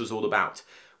out what this was all about.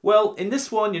 Well, in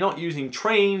this one, you're not using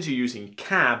trains, you're using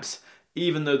cabs,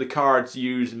 even though the cards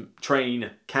use train,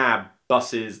 cab,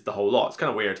 buses, the whole lot. It's kind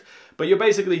of weird. But you're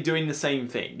basically doing the same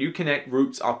thing. You connect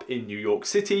routes up in New York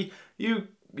City, you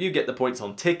get the points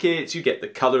on tickets, you get the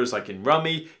colours like in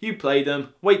Rummy, you play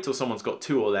them, wait till someone's got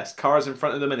 2 or less cars in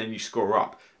front of them, and then you score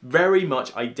up. Very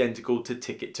much identical to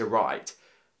Ticket to Ride.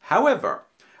 However,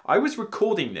 I was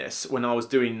recording this when I was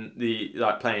doing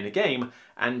playing a game,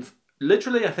 and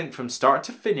literally, I think from start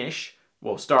to finish,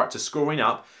 start to scoring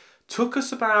up, took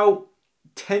us about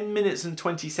 10 minutes and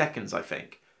 20 seconds, I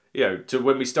think, to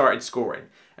when we started scoring.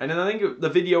 And then I think the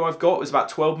video I've got was about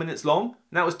 12 minutes long,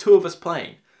 and that was 2 of us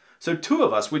playing. So 2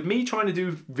 of us, with me trying to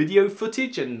do video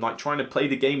footage and trying to play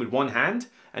the game with one hand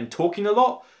and talking a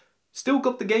lot, still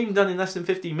got the game done in less than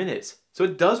 15 minutes. So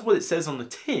it does what it says on the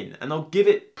tin, and I'll give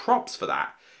it props for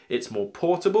that. It's more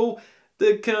portable.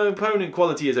 The component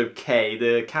quality is okay.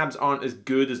 The cabs aren't as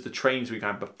good as the trains we've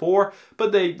had before,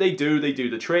 but they do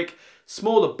the trick.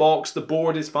 Smaller box, the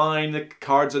board is fine, the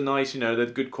cards are nice, they're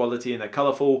good quality and they're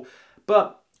colourful.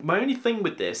 But my only thing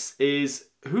with this is,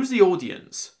 who's the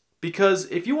audience? Because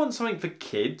if you want something for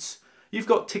kids, you've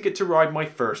got Ticket to Ride My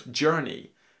First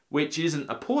Journey, which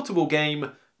isn't a portable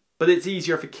game, but it's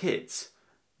easier for kids.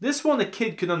 This one a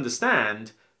kid could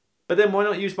understand, but then why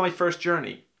not use My First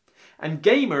Journey? And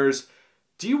gamers,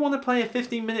 do you want to play a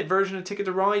 15-minute version of Ticket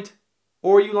to Ride?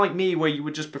 Or are you like me, where you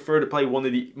would just prefer to play one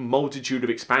of the multitude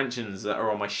of expansions that are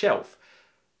on my shelf?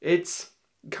 It's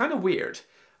kind of weird.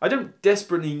 I don't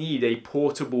desperately need a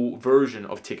portable version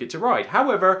of Ticket to Ride.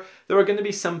 However, there are going to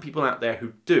be some people out there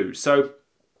who do. So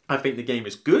I think the game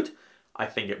is good. I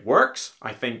think it works.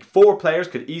 I think 4 players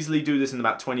could easily do this in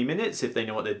about 20 minutes if they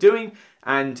know what they're doing.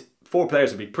 And 4 players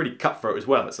would be pretty cutthroat as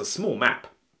well. It's a small map.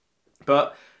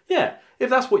 But yeah, if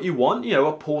that's what you want,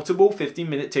 a portable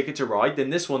 15-minute Ticket to Ride,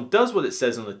 then this one does what it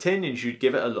says on the tin and you should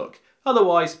give it a look.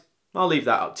 Otherwise, I'll leave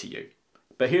that up to you.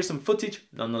 But here's some footage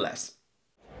nonetheless.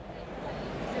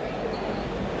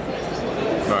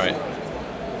 Right.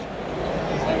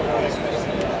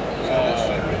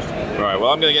 Right,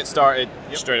 well, I'm going to get started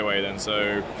straight away then.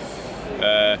 So,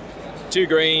 2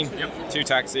 green, 2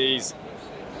 taxis,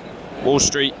 Wall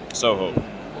Street, Soho.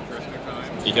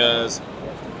 Because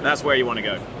that's where you want to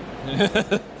go.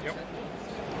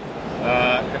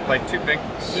 I played 2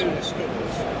 bigs.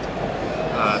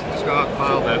 Discard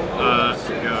pile that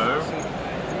to go.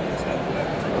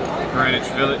 Greenwich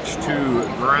Village to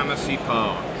Gramercy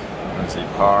Park. Gramercy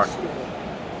Park.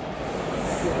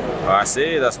 Oh, I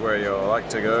see, that's where you like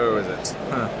to go, is it?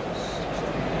 Huh.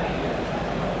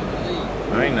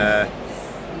 Right there.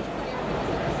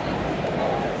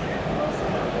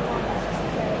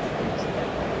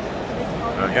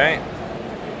 Okay.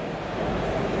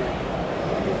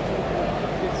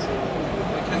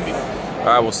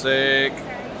 I will stick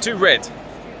 2 red.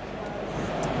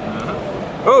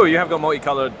 Oh, you have got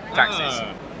multicolored taxis.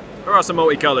 There are some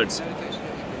multicoloreds.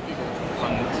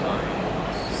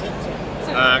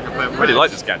 I can play I really like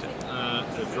this gadget.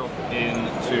 To drop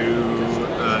into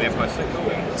the Empire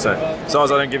State. So, as long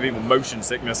as I don't give people motion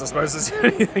sickness, I suppose there's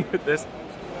anything with this.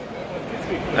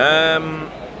 I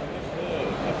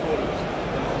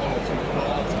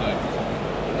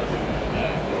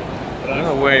don't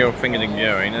know where you're thinking of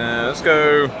going. Let's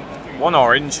go 1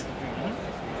 orange.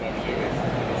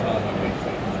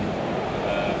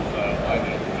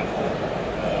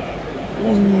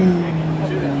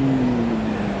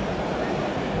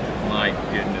 My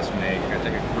goodness me, you're gonna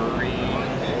take a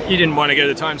green. You didn't want to go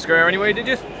to Times Square anyway, did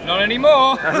you? Not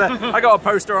anymore! I got a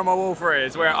poster on my wall for it.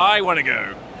 It's where I want to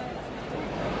go.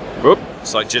 Whoop,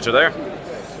 slight jitter there.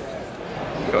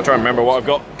 Gotta try and remember what I've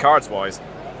got cards-wise.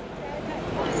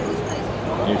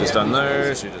 You just done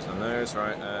those,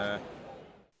 right.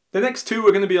 The next 2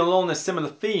 are going to be along a similar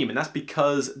theme, and that's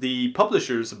because the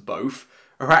publishers of both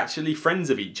are actually friends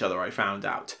of each other, I found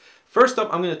out. First up,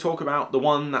 I'm going to talk about the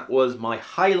one that was my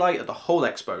highlight of the whole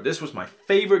expo. This was my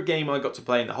favourite game I got to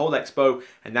play in the whole expo,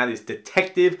 and that is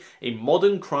Detective, a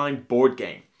modern crime board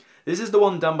game. This is the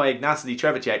one done by Ignacy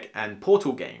Trzewiczek and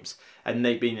Portal Games, and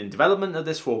they've been in development of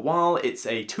this for a while. It's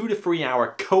a 2 to 3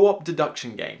 hour co-op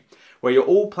deduction game, where you're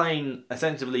all playing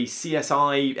essentially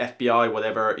CSI, FBI,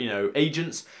 whatever,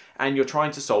 agents, and you're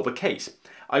trying to solve a case.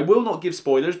 I will not give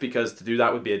spoilers because to do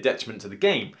that would be a detriment to the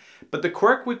game. But the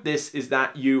quirk with this is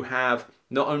that you have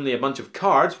not only a bunch of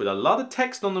cards with a lot of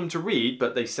text on them to read,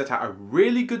 but they set out a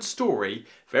really good story,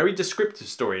 very descriptive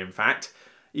story in fact,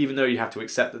 even though you have to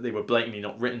accept that they were blatantly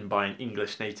not written by an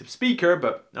English native speaker,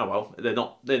 but oh well,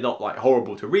 they're not like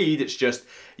horrible to read, it's just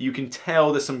you can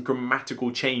tell there's some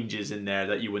grammatical changes in there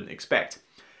that you wouldn't expect.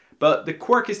 But the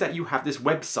quirk is that you have this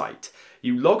website.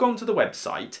 You log on to the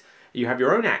website, you have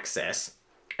your own access,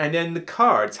 and then the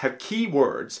cards have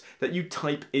keywords that you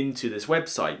type into this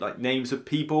website, like names of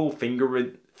people,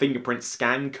 fingerprint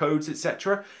scan codes,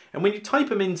 etc. And when you type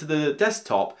them into the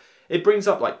desktop, it brings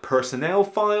up like personnel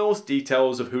files,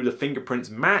 details of who the fingerprints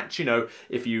match.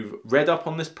 If you've read up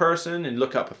on this person and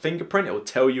look up a fingerprint, it will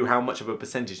tell you how much of a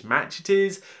percentage match it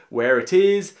is, where it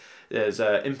is. There's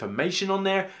information on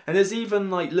there, and there's even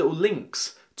like little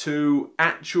links to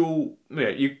actual.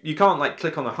 You can't like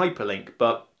click on a hyperlink,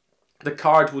 but the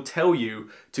card will tell you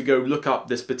to go look up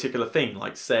this particular thing.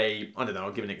 Like say, I don't know,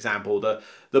 I'll give an example, the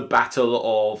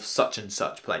Battle of such and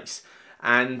such place,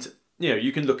 and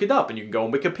you can look it up and you can go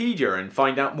on Wikipedia and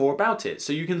find out more about it.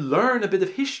 So you can learn a bit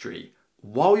of history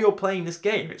while you're playing this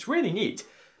game. It's really neat.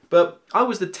 But I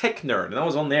was the tech nerd and I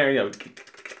was on there,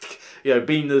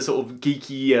 being the sort of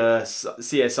geeky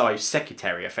CSI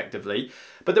secretary, effectively.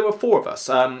 But there were 4 of us.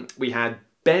 We had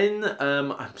Ben,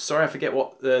 I'm sorry I forget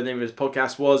what the name of his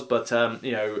podcast was, but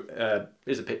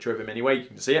here's a picture of him anyway, you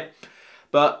can see it.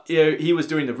 But he was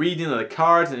doing the reading of the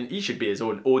cards, and he should be his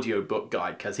own audiobook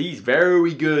guy, because he's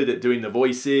very good at doing the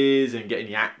voices and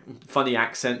getting the funny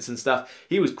accents and stuff.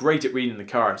 He was great at reading the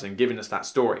cards and giving us that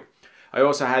story. I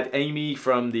also had Amy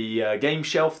from the game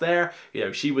shelf there.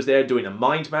 She was there doing a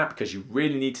mind map, because you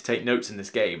really need to take notes in this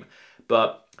game.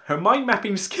 But her mind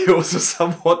mapping skills are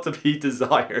somewhat to be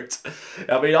desired.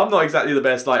 I mean, I'm not exactly the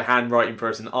best handwriting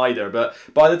person either, but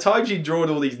by the time she drew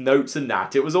all these notes and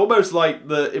that, it was almost like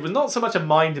it was not so much a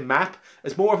mind map,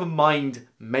 it's more of a mind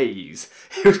maze.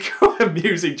 It was quite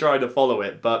amusing trying to follow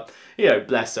it, but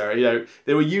bless her.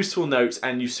 They were useful notes,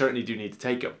 and you certainly do need to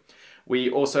take them. We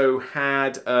also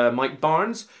had Mike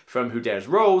Barnes from Who Dares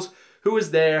Rolls, who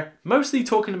was there mostly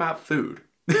talking about food.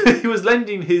 He was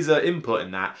lending his input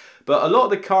in that, but a lot of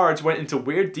the cards went into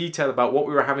weird detail about what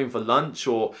we were having for lunch,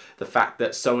 or the fact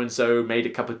that so-and-so made a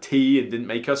cup of tea and didn't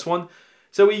make us one.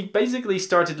 So we basically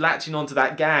started latching onto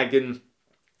that gag and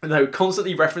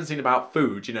constantly referencing about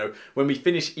food. When we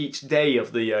finish each day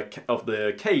of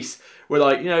the case, we're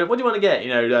like, what do you want to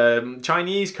get?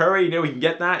 Chinese curry, we can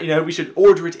get that. We should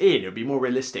order it in. It'll be more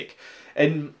realistic.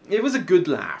 And it was a good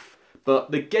laugh.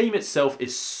 But the game itself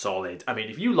is solid. I mean,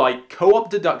 if you like co-op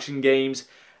deduction games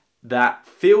that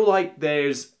feel like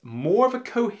there's more of a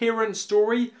coherent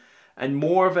story and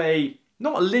more of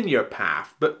not a linear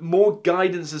path, but more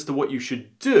guidance as to what you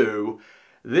should do,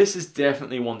 this is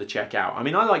definitely one to check out. I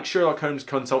mean, I like Sherlock Holmes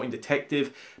Consulting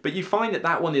Detective, but you find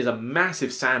that one is a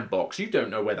massive sandbox. You don't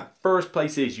know where the first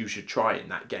place is you should try in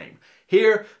that game.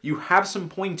 Here, you have some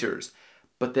pointers,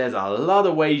 but there's a lot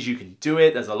of ways you can do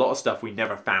it. There's a lot of stuff we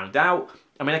never found out.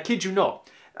 I mean, I kid you not.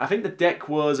 I think the deck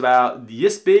was about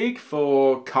this big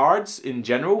for cards in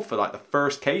general for the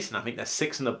first case, and I think there's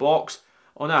 6 in the box.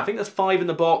 Oh no, I think there's 5 in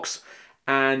the box,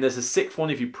 and there's a 6th one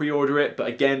if you pre-order it, but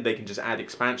again, they can just add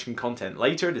expansion content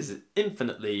later. This is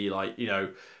infinitely,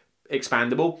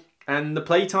 expandable. And the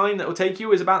playtime that will take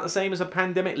you is about the same as a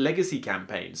Pandemic Legacy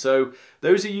campaign. So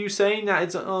those of you saying that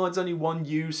it's only one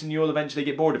use and you'll eventually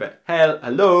get bored of it.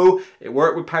 Hello, it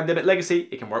worked with Pandemic Legacy,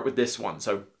 it can work with this one,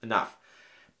 so enough.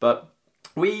 But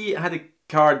we had a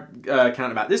card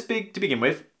count about this big to begin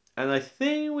with, and I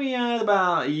think we had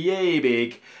about yay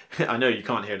big. I know you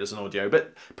can't hear this on audio,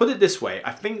 but put it this way,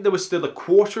 I think there was still a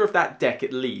quarter of that deck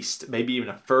at least, maybe even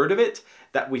a third of it,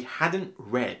 that we hadn't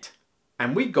read.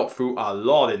 And we got through a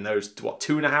lot in those,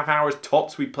 2.5 hours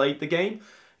tops we played the game,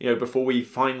 before we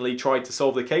finally tried to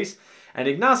solve the case. And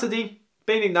Ignacity,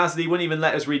 being Ignacity, wouldn't even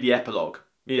let us read the epilogue.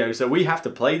 So we have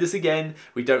to play this again.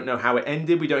 We don't know how it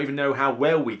ended. We don't even know how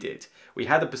well we did. We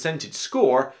had a percentage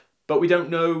score, but we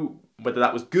don't know whether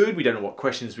that was good. We don't know what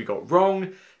questions we got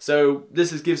wrong. So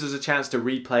this gives us a chance to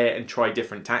replay it and try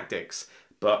different tactics.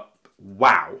 But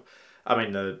wow. I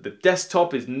mean, the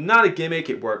desktop is not a gimmick.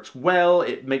 It works well.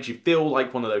 It makes you feel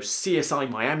like one of those CSI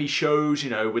Miami shows,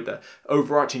 with the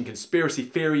overarching conspiracy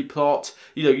theory plot.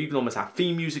 You can almost have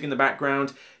theme music in the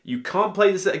background. You can't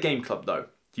play this at a game club, though.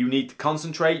 You need to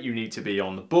concentrate. You need to be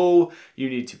on the ball. You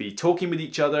need to be talking with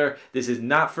each other. This is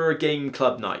not for a game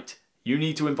club night. You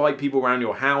need to invite people around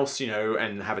your house,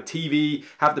 and have a TV,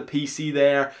 have the PC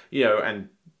there, and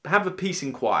have a peace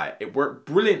and quiet. It worked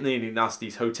brilliantly in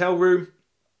Ignacity's hotel room.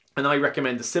 And I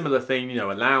recommend a similar thing,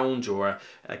 a lounge or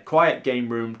a quiet game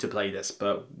room to play this.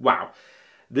 But wow,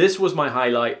 this was my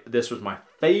highlight. This was my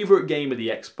favourite game of the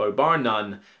Expo, bar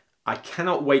none. I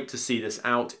cannot wait to see this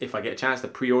out. If I get a chance to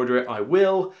pre-order it, I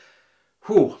will.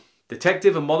 Whew.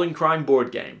 Detective and Modern Crime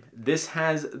board game. This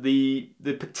has the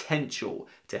potential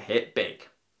to hit big.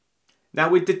 Now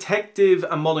with Detective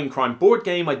and Modern Crime board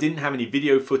game, I didn't have any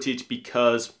video footage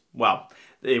because,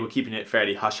 they were keeping it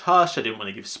fairly hush-hush. I didn't want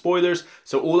to give spoilers,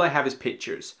 so all I have is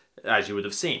pictures, as you would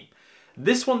have seen.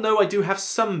 This one, though, I do have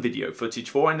some video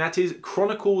footage for, and that is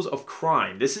Chronicles of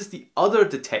Crime. This is the other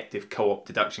detective co-op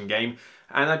deduction game,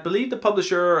 and I believe the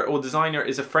publisher or designer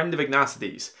is a friend of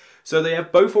Ignacity's. So they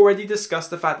have both already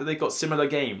discussed the fact that they've got similar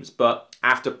games, but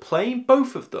after playing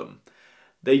both of them,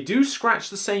 they do scratch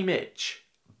the same itch,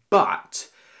 but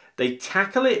they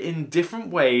tackle it in different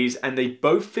ways and they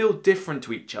both feel different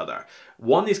to each other.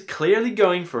 One is clearly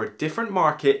going for a different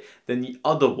market than the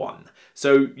other one.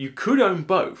 So you could own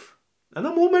both. And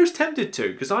I'm almost tempted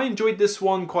to, because I enjoyed this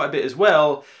one quite a bit as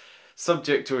well,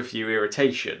 subject to a few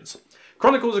irritations.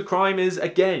 Chronicles of Crime is,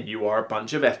 again, you are a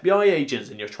bunch of FBI agents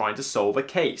and you're trying to solve a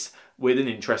case with an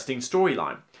interesting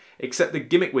storyline. except the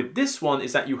gimmick with this one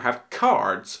is that you have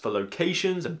cards for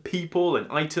locations and people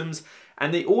and items,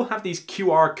 and they all have these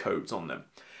QR codes on them.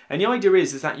 And the idea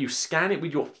is that you scan it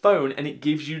with your phone and it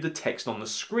gives you the text on the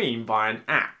screen via an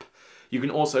app. You can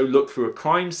also look through a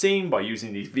crime scene by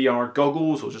using these VR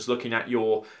goggles or just looking at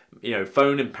your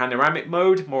phone in panoramic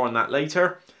mode. More on that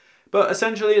later. But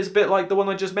essentially it's a bit like the one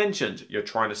I just mentioned. You're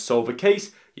trying to solve a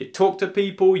case, you talk to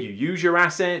people, you use your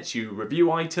assets, you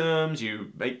review items,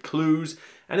 you make clues,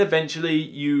 and eventually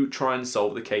you try and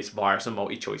solve the case via some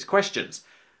multi-choice questions.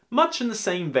 Much in the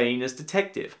same vein as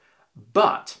Detective.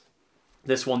 But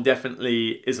this one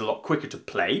definitely is a lot quicker to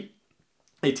play.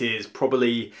 It is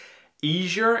probably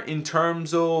easier in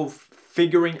terms of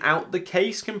figuring out the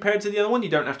case compared to the other one. You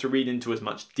don't have to read into as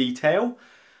much detail.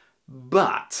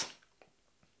 But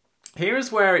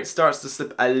here's where it starts to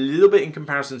slip a little bit in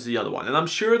comparison to the other one. And I'm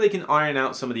sure they can iron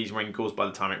out some of these wrinkles by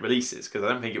the time it releases, because I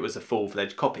don't think it was a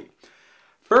full-fledged copy.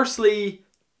 Firstly,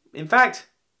 in fact,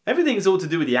 everything's all to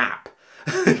do with the app.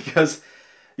 Because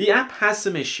the app has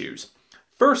some issues.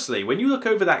 Firstly, when you look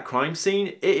over that crime scene,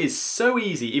 it is so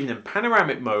easy, even in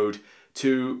panoramic mode,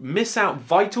 to miss out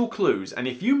vital clues. And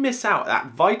if you miss out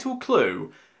that vital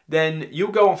clue, then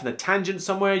you'll go off on a tangent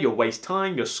somewhere, you'll waste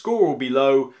time, your score will be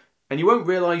low, and you won't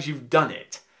realise you've done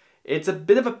it. It's a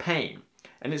bit of a pain.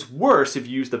 And it's worse if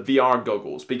you use the VR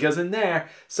goggles, because in there,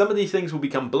 some of these things will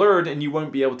become blurred and you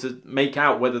won't be able to make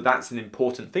out whether that's an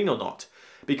important thing or not.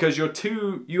 Because you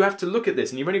have to look at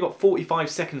this and you've only got 45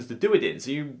 seconds to do it in,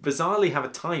 so you bizarrely have a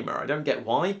timer. I don't get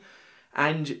why.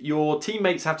 And your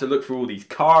teammates have to look through all these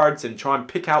cards and try and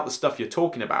pick out the stuff you're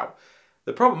talking about.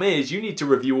 The problem is you need to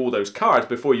review all those cards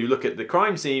before you look at the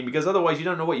crime scene, because otherwise you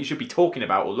don't know what you should be talking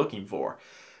about or looking for.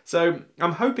 So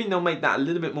I'm hoping they'll make that a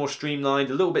little bit more streamlined,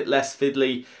 a little bit less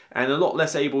fiddly, and a lot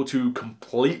less able to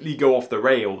completely go off the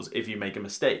rails if you make a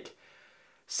mistake.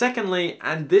 Secondly,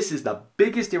 and this is the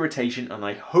biggest irritation, and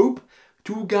I hope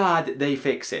to God they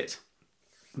fix it.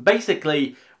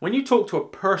 Basically, when you talk to a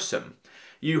person,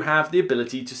 you have the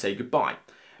ability to say goodbye.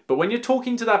 But when you're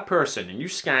talking to that person and you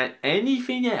scan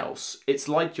anything else, it's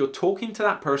like you're talking to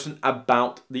that person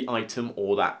about the item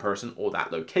or that person or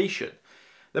that location.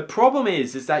 The problem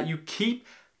is that you keep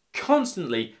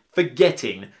constantly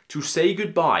forgetting to say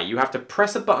goodbye. You have to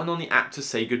press a button on the app to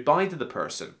say goodbye to the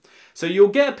person. So you'll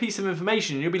get a piece of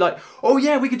information and you'll be like, oh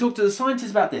yeah, we can talk to the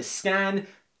scientist about this, scan,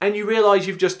 and you realise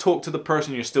you've just talked to the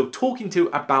person you're still talking to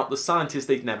about the scientist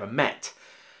they've never met.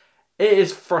 It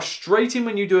is frustrating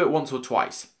when you do it once or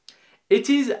twice. It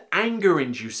is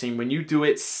anger-inducing when you do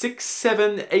it 6,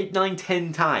 7, 8, 9,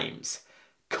 10 times.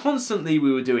 Constantly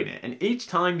we were doing it, and each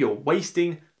time you're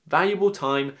wasting valuable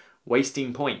time,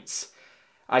 wasting points.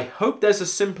 I hope there's a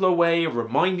simpler way of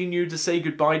reminding you to say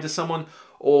goodbye to someone,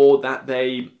 or that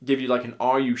they give you like an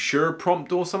 "Are you sure?"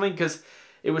 prompt or something, because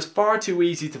it was far too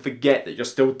easy to forget that you're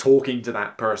still talking to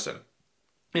that person.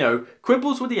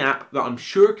 Quibbles with the app that I'm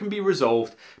sure can be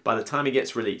resolved by the time it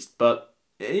gets released. But,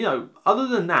 other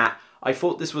than that, I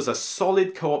thought this was a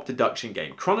solid co-op deduction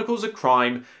game. Chronicles of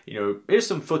Crime, here's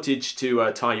some footage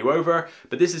to tie you over,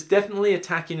 but this is definitely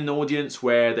attacking an audience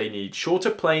where they need shorter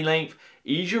play length,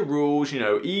 ease your rules,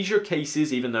 ease your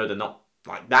cases, even though they're not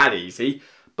like that easy.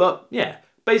 But yeah,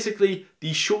 basically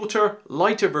the shorter,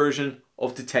 lighter version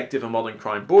of Detective and Modern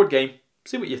Crime board game.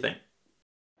 See what you think.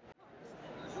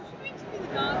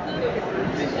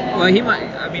 Well, he might.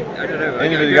 I mean, I don't know.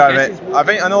 I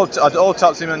think an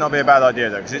autopsy might not be a bad idea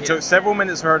though, because it took several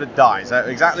minutes for her to die. So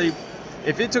exactly,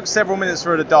 if it took several minutes for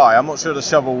her to die, I'm not sure the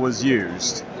shovel was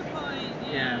used.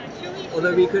 Yeah.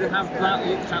 Although we could have that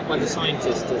looked at by the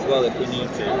scientist as well if we need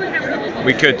to.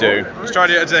 We could do. Let's try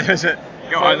to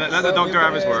go on. Let the doctor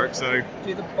have his work. So.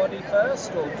 Do the body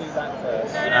first or do that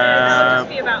first? That'll just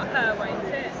be about her, won't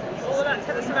it? Or will that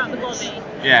tell us about the body?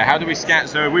 Yeah, how do we scan?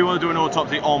 So if we want to do an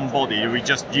autopsy on body, do we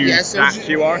just use that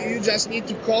QR? You just need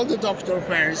to call the doctor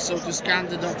first, so to scan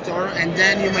the doctor, and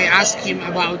then you may ask him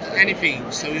about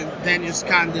anything. So then you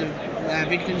scan the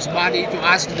victim's body to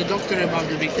ask the doctor about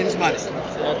the victim's body.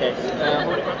 Okay.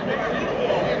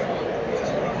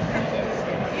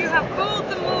 You have called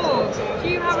the morgue. Do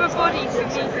you have a body for me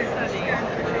to study?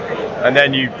 And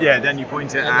then you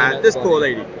point it at this poor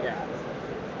lady.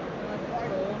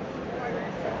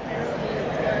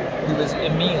 It was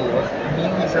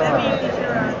Emile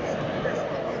Gerard.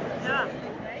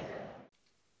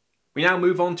 We now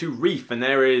move on to Reef, and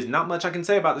there is not much I can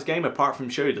say about this game apart from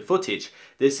show you the footage.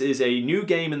 This is a new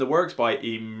game in the works by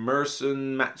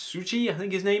Emerson Matsuchi, I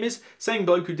think his name is, same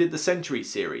bloke who did the Century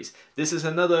series. This is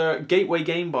another gateway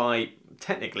game by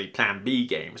technically Plan B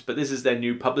games, but this is their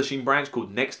new publishing branch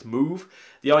called Next Move.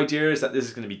 The idea is that this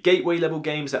is going to be gateway level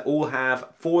games that all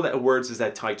have 4-letter words as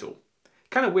their title.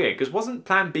 Kind of weird, because wasn't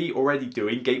Plan B already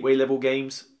doing gateway level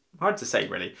games? Hard to say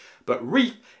really, but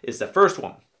Reef is the first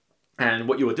one. And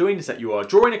what you are doing is that you are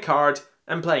drawing a card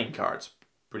and playing cards.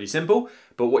 Pretty simple,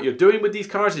 but what you're doing with these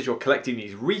cards is you're collecting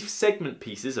these Reef segment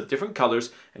pieces of different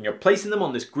colours and you're placing them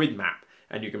on this grid map.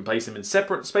 And you can place them in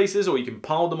separate spaces or you can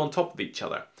pile them on top of each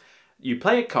other. You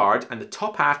play a card and the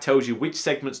top half tells you which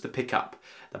segments to pick up.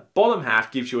 The bottom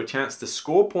half gives you a chance to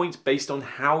score points based on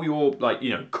how your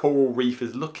coral reef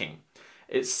is looking.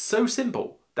 It's so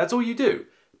simple. That's all you do.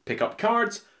 Pick up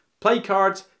cards, play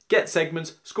cards, get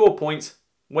segments, score points,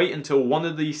 wait until one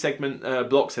of the segment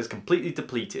blocks has completely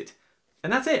depleted.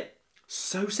 And that's it.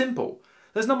 So simple.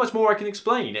 There's not much more I can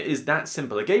explain. It is that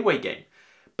simple, a gateway game.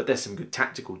 But there's some good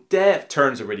tactical depth,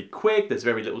 turns are really quick, there's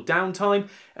very little downtime,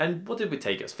 and what did it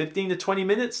take us, 15 to 20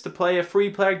 minutes to play a free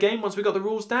player game once we got the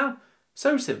rules down?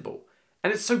 So simple.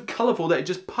 And it's so colourful that it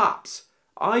just pops.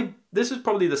 This is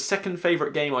probably the second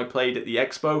favourite game I played at the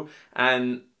Expo,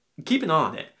 and keep an eye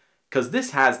on it, because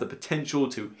this has the potential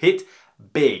to hit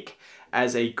big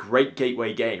as a great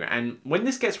gateway game. And when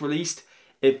this gets released,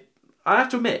 I have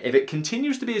to admit, if it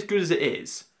continues to be as good as it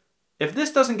is, if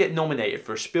this doesn't get nominated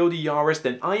for Spiel des Jahres,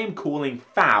 then I am calling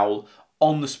foul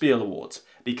on the Spiel Awards.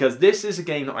 Because this is a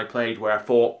game that I played where I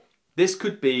thought this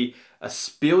could be a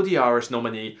Spiel des Jahres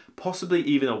nominee, possibly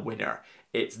even a winner.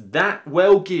 It's that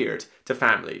well geared to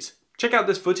families. Check out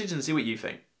this footage and see what you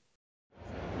think.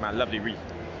 Man, lovely reef.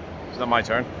 It's not my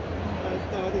turn.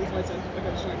 No, I think it's my turn.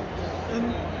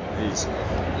 Okay, Please.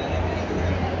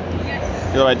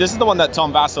 Anyway, this is the one that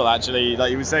Tom Vassell actually, like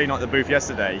he was saying at the booth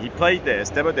yesterday, he played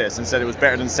this, demoed this, and said it was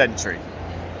better than Sentry.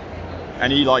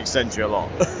 And he likes Sentry a lot.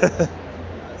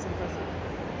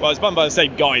 Well, it's done by the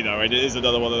same guy though, and it is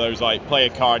another one of those like play a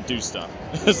card, do stuff.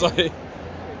 It's like,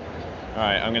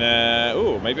 alright, I'm gonna.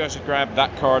 Ooh, maybe I should grab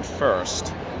that card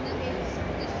first.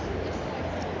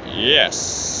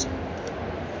 Yes.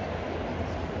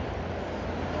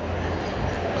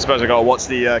 I suppose I gotta watch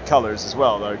the colours as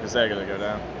well though, because they're gonna go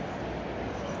down.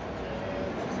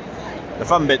 The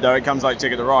fun bit though, it comes like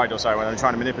Ticket to Ride or so when I'm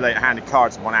trying to manipulate a hand of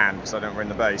cards with one hand because I don't win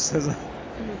the base.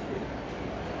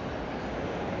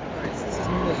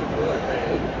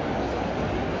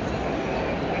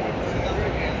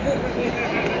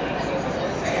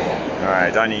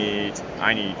 Alright, I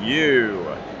need you.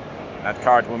 That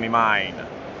card will be mine.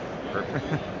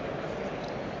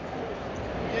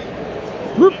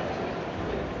 Whoop.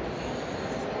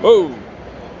 Whoa.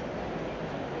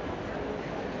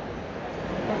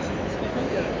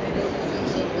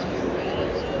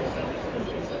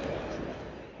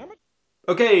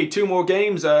 Okay, 2 more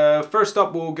games. First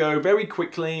up, we'll go very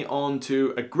quickly on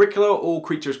to Agricola, All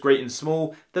Creatures Great and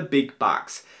Small, the Big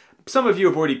Bucks. Some of you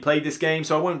have already played this game,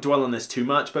 so I won't dwell on this too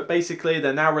much, but basically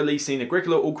they're now releasing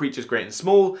Agricola, All Creatures Great and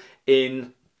Small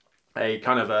in a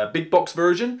kind of a big box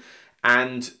version,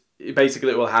 and basically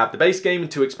it will have the base game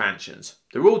and 2 expansions.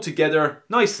 They're all together,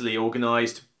 nicely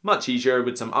organised, much easier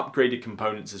with some upgraded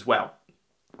components as well.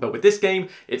 But with this game,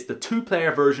 it's the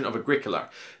 2-player version of Agricola.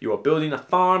 You are building a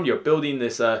farm, you're building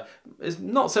this, it's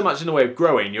not so much in the way of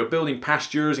growing, you're building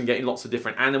pastures and getting lots of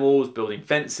different animals, building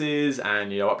fences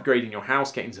and upgrading your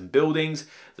house, getting some buildings.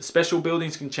 The special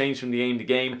buildings can change from game to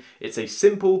game. It's a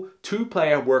simple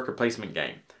 2-player worker placement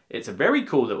game. It's a very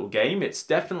cool little game. It's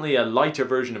definitely a lighter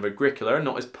version of Agricola,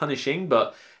 not as punishing,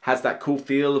 but has that cool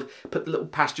feel of put the little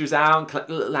pastures out and collect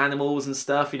the little animals and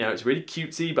stuff. It's really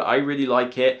cutesy, but I really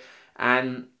like it.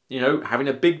 And, having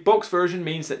a big box version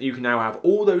means that you can now have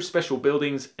all those special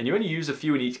buildings and you only use a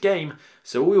few in each game,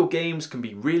 so all your games can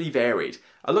be really varied.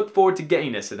 I look forward to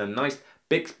getting this in a nice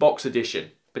big box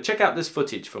edition, but check out this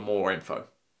footage for more info.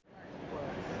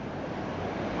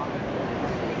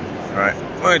 Right,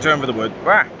 my turn for the wood.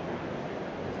 Wah!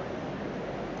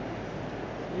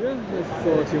 Yeah, I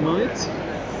thought you might.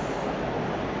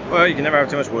 Well, you can never have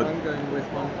too much wood. I'm going with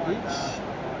one of each.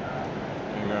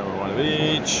 I'm going with one of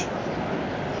each.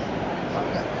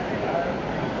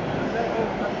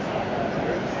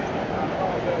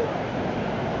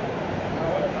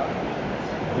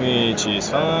 Which is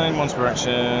fine, once per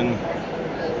action.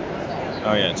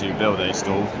 Oh yeah, to build a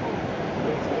stall.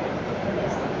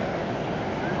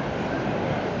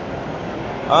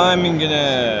 I'm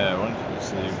gonna...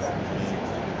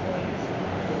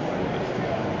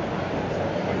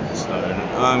 stone.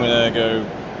 I'm gonna go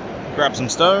grab some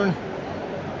stone.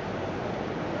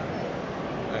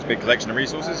 Nice big collection of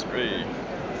resources. Great.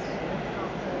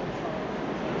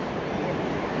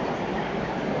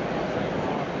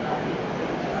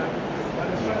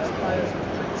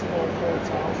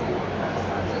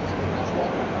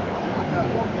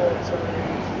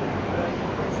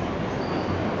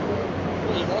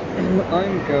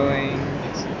 I'm going.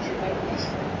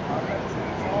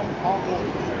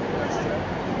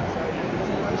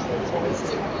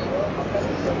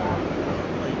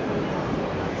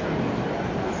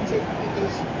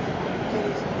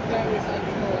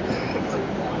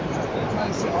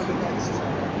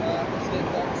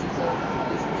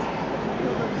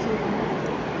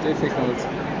 Difficult.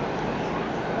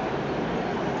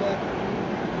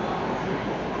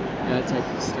 Yeah, take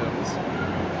the stones.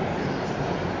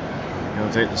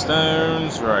 You'll take the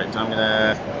stones. Right, I'm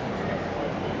gonna.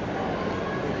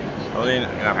 Hold in. I'm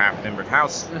gonna have half timbered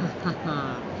house.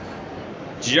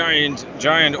 Giant,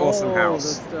 awesome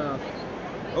house. The stuff.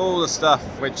 All the stuff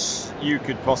which you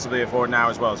could possibly afford now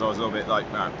as well. So I was a little bit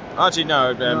like, no. Actually,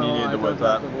 no, you needed the wood for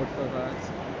that. The wood for that.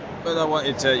 But I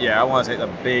wanted to, I want to take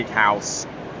the big house.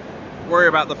 Worry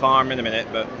about the farm in a minute,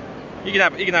 but you can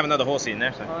have another horsey in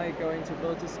there. So. Am I going to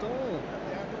build a stall?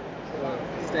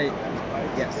 Stable.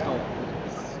 Yes, stall.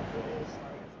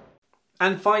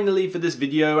 And finally for this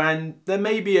video, and there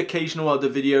may be occasional other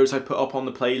videos I put up on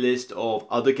the playlist of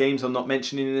other games I'm not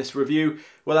mentioning in this review,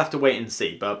 we'll have to wait and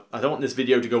see, but I don't want this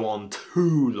video to go on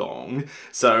too long,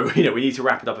 so we need to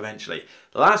wrap it up eventually.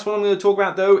 The last one I'm going to talk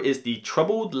about though is The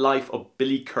Troubled Life of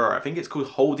Billy Kerr. I think it's called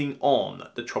Holding On,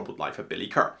 The Troubled Life of Billy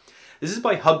Kerr. This is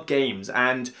by Hub Games,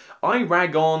 and I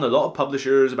rag on a lot of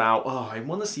publishers about, I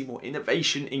want to see more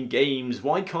innovation in games,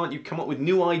 why can't you come up with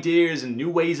new ideas and new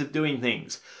ways of doing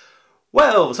things?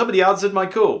 Well, somebody answered my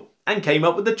call and came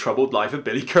up with The Troubled Life of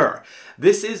Billy Kerr.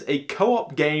 This is a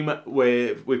co-op game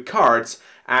with cards.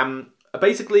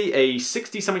 Basically, a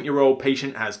 60-something-year-old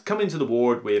patient has come into the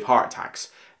ward with heart attacks.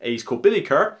 He's called Billy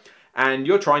Kerr, and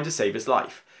you're trying to save his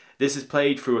life. This is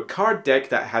played through a card deck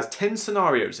that has 10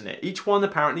 scenarios in it. Each one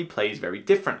apparently plays very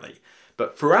differently.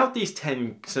 But throughout these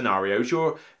 10 scenarios,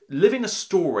 you're living a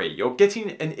story. You're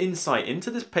getting an insight into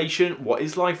this patient, what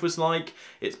his life was like.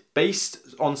 It's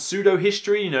based on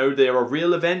pseudo-history, there are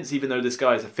real events, even though this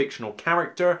guy is a fictional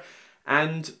character.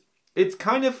 And it's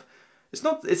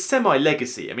it's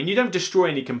semi-legacy. I mean, you don't destroy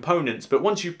any components, but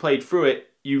once you've played through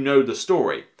it, you know the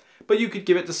story. But you could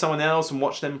give it to someone else and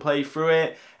watch them play through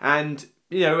it, and,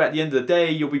 at the end of the day,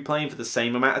 you'll be playing for the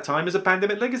same amount of time as a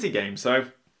Pandemic Legacy game, so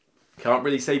can't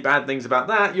really say bad things about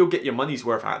that. You'll get your money's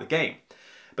worth out of the game.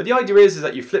 But the idea is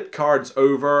that you flip cards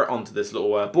over onto this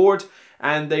little board,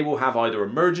 and they will have either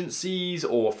emergencies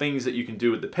or things that you can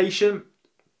do with the patient,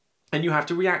 and you have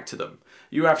to react to them.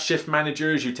 You have shift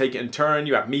managers, you take it in turn,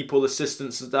 you have meeple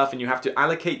assistants and stuff, and you have to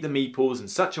allocate the meeples in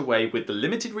such a way with the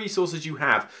limited resources you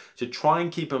have to try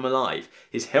and keep him alive.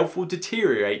 His health will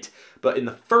deteriorate, but in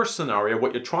the first scenario,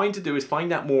 what you're trying to do is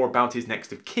find out more about his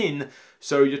next of kin,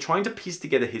 so you're trying to piece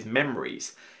together his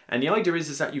memories. And the idea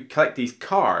is that you collect these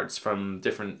cards from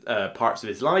different parts of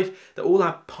his life that all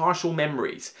have partial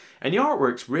memories. And the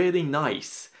artwork's really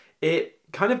nice. It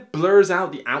kind of blurs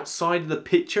out the outside of the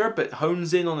picture, but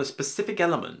hones in on a specific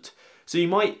element. So you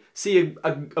might see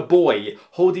a boy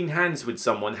holding hands with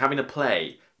someone having a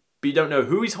play, but you don't know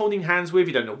who he's holding hands with,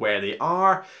 you don't know where they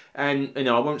are, and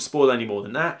I won't spoil any more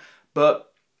than that,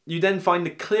 but you then find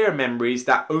the clear memories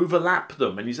that overlap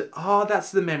them, and you say,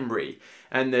 that's the memory.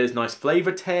 And there's nice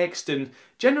flavor text, and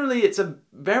generally it's a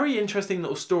very interesting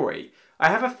little story. I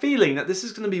have a feeling that this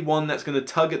is going to be one that's going to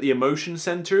tug at the emotion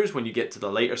centers when you get to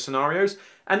the later scenarios,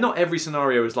 and not every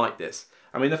scenario is like this.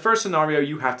 I mean, the first scenario,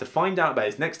 you have to find out about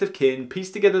his next of kin,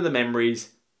 piece together the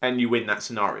memories, and you win that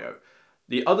scenario.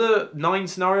 The other 9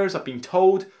 scenarios, I've been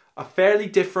told, are fairly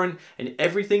different, and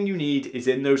everything you need is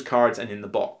in those cards and in the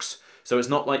box. So it's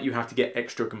not like you have to get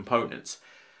extra components.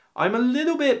 I'm a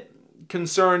little bit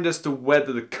concerned as to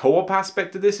whether the co-op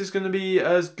aspect of this is going to be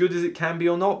as good as it can be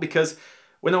or not, because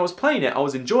when I was playing it, I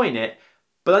was enjoying it,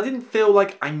 but I didn't feel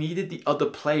like I needed the other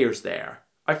players there.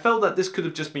 I felt that this could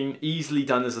have just been easily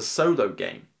done as a solo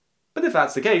game. But if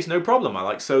that's the case, no problem. I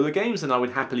like solo games, and I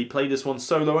would happily play this one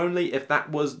solo only if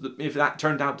that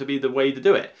turned out to be the way to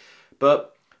do it.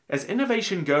 But as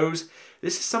innovation goes,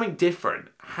 this is something different.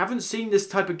 I haven't seen this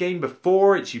type of game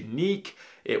before. It's unique.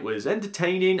 It was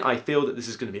entertaining. I feel that this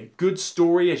is going to be a good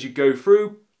story as you go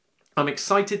through. I'm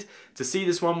excited to see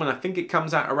this one when I think it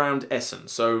comes out around Essen.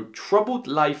 So Troubled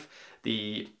Life,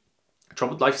 the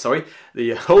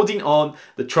Holding On,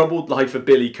 The Troubled Life of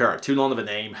Billy Kerr. Too long of a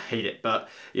name, hate it. But,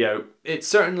 it's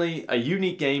certainly a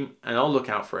unique game, and I'll look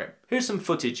out for it. Here's some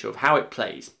footage of how it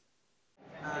plays.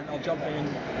 And I'll jump in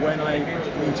when I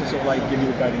need to sort of give you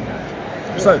a guiding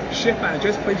hand. So, shift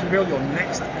managers, please reveal your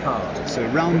next card. So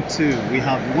round 2, we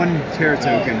have 1 care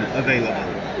token available.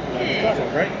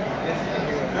 Great.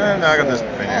 No, I got this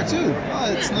thing. Oh, two.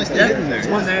 Oh, it's nice to Yeah, hit them there.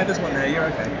 there's one there, there's one there. You're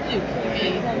okay.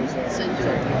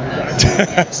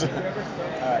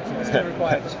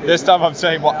 This time I'm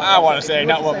saying what I want to say,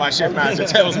 not what my shift manager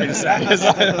tells me to say. You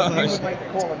would make the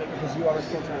call on it because you are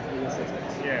responsible for the assistance.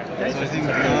 So I think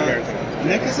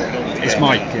Nick, is it? It's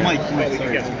Mike. Yeah. Mike,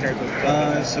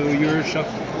 sorry. So you're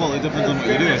shocked. Well, it depends on what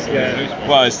you do.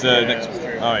 Well, it's the next.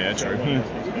 Oh yeah, true.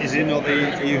 Is it not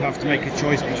that you have to make a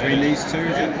choice between these two?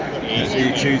 Is it? So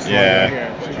you choose.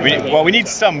 Yeah. We need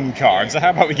some cards. So how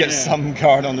about we get some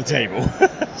card on the table?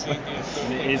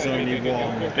 It is only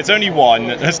one. It's only one.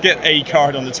 Let's get a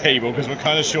card on the table because we're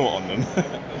kind of short on them.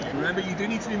 Remember, you do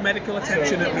need to do medical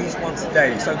attention at least once a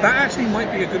day, so that actually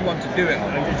might be a good one to do it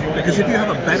on. Because if you have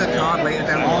a better card later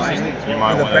down the line, You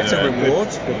might with a wanna better do it. reward.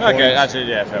 Okay, actually,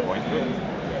 yeah, fair point.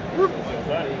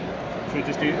 Should we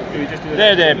just do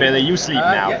There, Billy, you sleep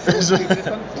now. Yes, we'll do this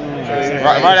one.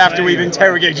 right after we've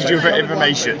interrogated you for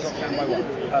information.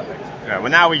 Perfect. Yeah, well,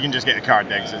 now we can just get the card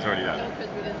next. It's already done.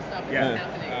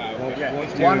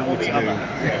 One or the other.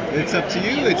 It's up to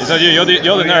you. It's So you're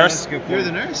the nurse. You're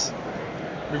the nurse.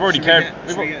 We've already cared.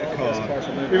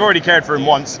 We've already cared for him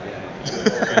once.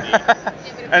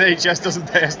 NHS doesn't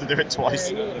pay us to do it twice.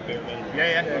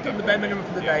 Yeah. We've done the bare minimum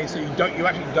for the day, so you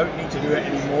actually don't need to do it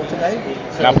anymore today.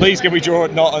 So Now, please, can we draw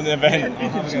it not an event? you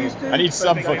can choose to. I need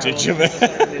some footage of it.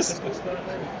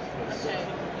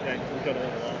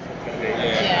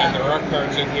 And there are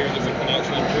cards in here that can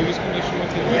actually improve his condition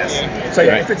with you. Yes. So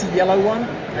if it's a yellow one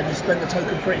and you spend the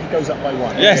token for it, he goes up by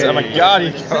one. Yes, oh my God,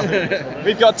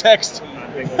 we've got text.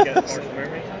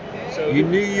 You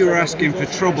knew you were asking for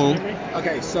trouble,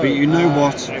 Okay, so but you know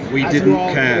what? We as didn't you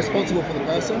are care. responsible for the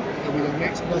person, and we're the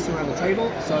next person around the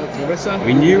table. So Clarissa.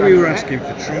 We knew we were asking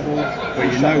for trouble,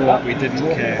 but you know what? We didn't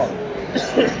care.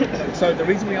 So the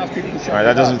reason we ask people to shut Alright,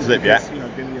 that doesn't up is flip because, yet. You know,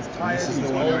 Billy is tired,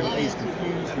 he's old, he's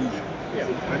confused,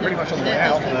 we're pretty much on the way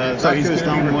out. So that he's goes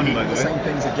going to down be one, repeating by the the way. same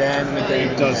things again and again.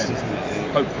 It does, and doesn't again.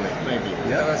 it? Hopefully, maybe.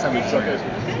 Yeah, that's how we try it.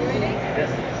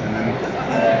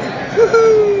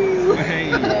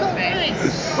 Hey.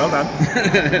 Well done.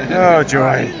 Oh,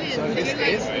 joy. So this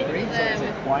is green, so it's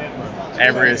a quiet moment.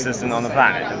 Every assistant on the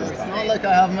planet. It's not like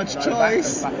I have much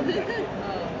choice.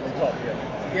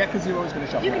 Yeah, because you're always going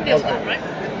to shuffle. You can do that, right?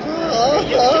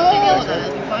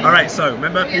 Alright, so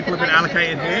remember, people have been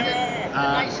allocated here.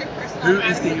 Who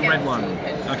is the red one?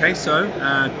 Okay, so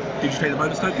did you take the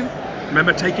bonus token?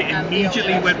 Remember, take it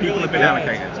immediately when people have been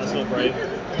allocated. That's not great.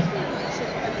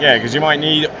 Yeah, because you might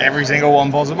need every single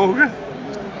one possible.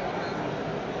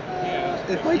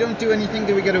 If we don't do anything,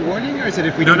 do we get a warning, or is it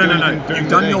if we No. don't do anything during You've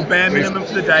the done day? your bare minimum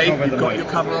for the day. You've got your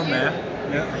cover on there.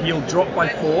 He'll drop by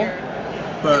 4,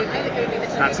 but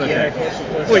that's okay.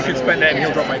 Or you can spend it and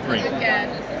he'll drop by 3.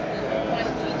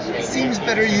 It seems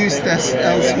better used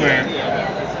elsewhere.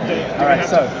 Alright,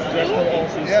 so.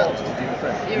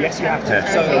 Yes, you have to.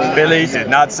 So, Billy did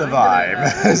not survive.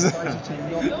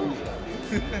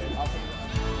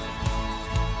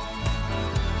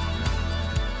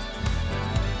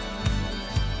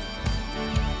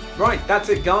 Right, that's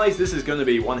it guys. This is going to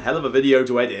be one hell of a video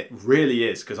to edit. It really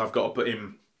is, because I've got to put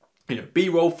in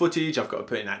B-roll footage, I've got to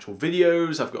put in actual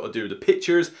videos, I've got to do the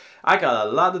pictures. I got a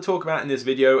lot to talk about in this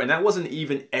video, and that wasn't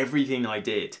even everything I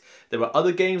did. There were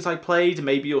other games I played.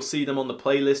 Maybe you'll see them on the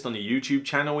playlist on the YouTube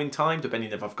channel in time,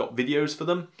 depending if I've got videos for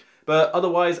them. But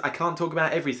otherwise, I can't talk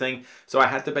about everything, so I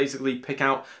had to basically pick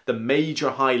out the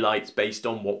major highlights based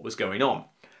on what was going on.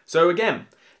 So again,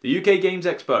 the UK Games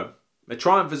Expo. A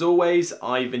triumph as always.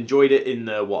 I've enjoyed it in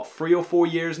the, 3 or 4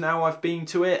 years now I've been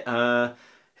to it. I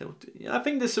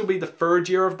think this will be the 3rd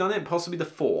year I've done it, possibly the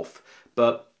 4th.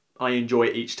 But I enjoy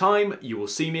it each time. You will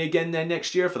see me again there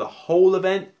next year for the whole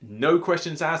event. No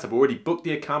questions asked. I've already booked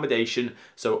the accommodation,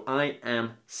 so I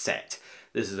am set.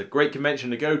 This is a great convention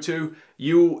to go to.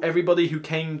 Everybody who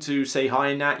came to say hi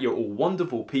and that, you're all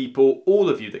wonderful people. All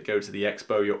of you that go to the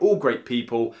expo, you're all great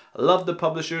people. Love the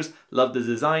publishers, love the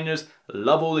designers,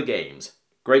 love all the games.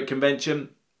 Great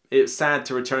convention. It's sad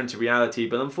to return to reality,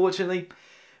 but unfortunately,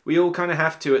 we all kind of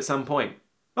have to at some point.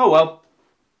 Oh well,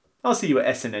 I'll see you at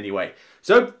Essen anyway.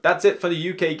 So that's it for the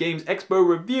UK Games Expo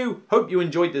review. Hope you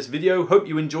enjoyed this video. Hope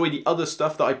you enjoyed the other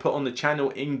stuff that I put on the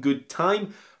channel in good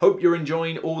time. Hope you're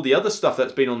enjoying all the other stuff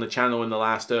that's been on the channel in the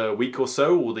last week or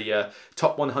so. All the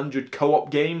top 100 co-op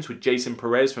games with Jason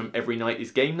Perez from Every Night is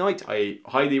Game Night. I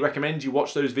highly recommend you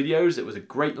watch those videos. It was a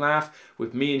great laugh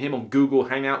with me and him on Google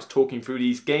Hangouts talking through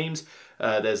these games.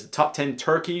 There's the top 10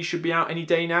 Turkey should be out any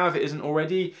day now if it isn't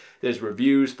already. There's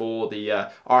reviews for the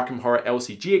Arkham Horror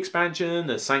LCG expansion,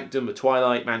 the Sanctum of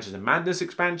Twilight Mansions of Madness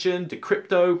expansion,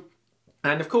 Decrypto,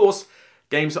 and of course,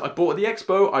 Games that I bought at the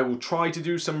Expo, I will try to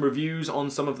do some reviews on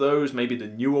some of those, maybe the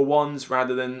newer ones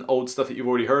rather than old stuff that you've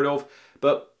already heard of,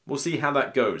 but we'll see how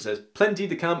that goes. There's plenty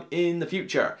to come in the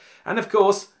future. And of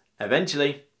course,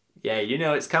 eventually, yeah, you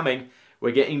know it's coming,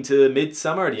 we're getting to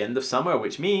midsummer, the end of summer,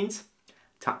 which means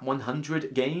top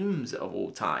 100 games of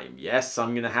all time. Yes,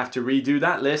 I'm going to have to redo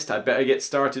that list. I better get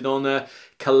started on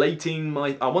collating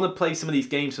my... I want to play some of these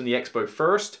games from the Expo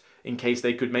first, in case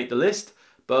they could make the list.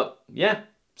 But yeah,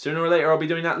 sooner or later I'll be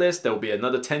doing that list. There will be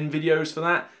another 10 videos for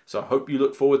that, so I hope you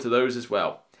look forward to those as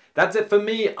well. That's it for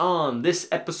me on this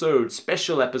episode,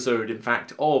 special episode in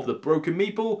fact, of The Broken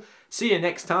Meeple. See you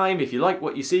next time. If you like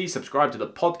what you see, subscribe to the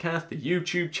podcast, the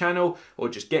YouTube channel, or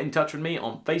just get in touch with me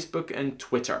on Facebook and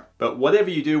Twitter. But whatever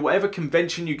you do, whatever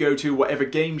convention you go to, whatever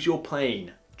games you're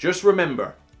playing, just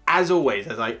remember, as always,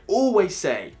 as I always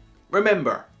say,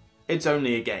 remember, it's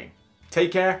only a game.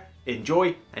 Take care,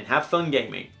 enjoy, and have fun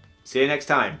gaming. See you next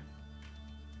time.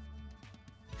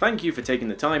 Thank you for taking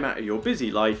the time out of your busy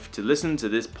life to listen to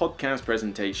this podcast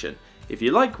presentation. If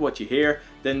you like what you hear,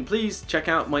 then please check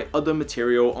out my other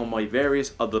material on my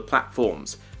various other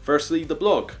platforms. Firstly, the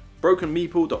blog,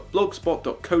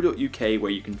 brokenmeeple.blogspot.co.uk,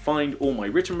 where you can find all my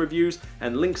written reviews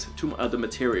and links to my other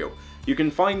material. You can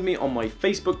find me on my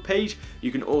Facebook page.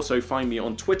 You can also find me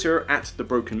on Twitter at The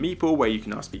Broken Meeple, where you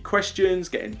can ask me questions,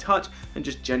 get in touch, and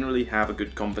just generally have a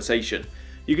good conversation.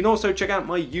 You can also check out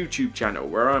my YouTube channel,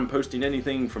 where I'm posting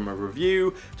anything from a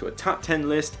review to a top 10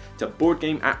 list to board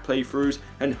game app playthroughs,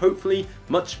 and hopefully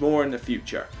much more in the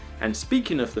future. And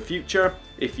speaking of the future,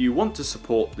 if you want to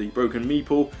support the Broken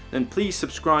Meeple, then please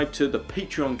subscribe to the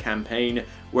Patreon campaign,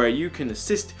 where you can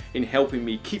assist in helping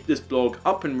me keep this blog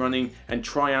up and running and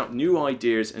try out new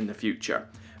ideas in the future.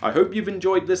 I hope you've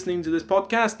enjoyed listening to this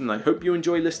podcast, and I hope you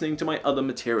enjoy listening to my other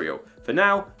material. For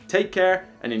now, take care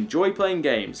and enjoy playing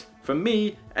games. From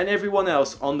me and everyone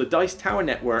else on the Dice Tower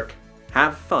Network,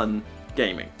 have fun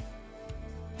gaming.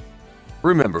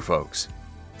 Remember folks,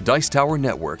 Dice Tower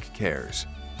Network cares.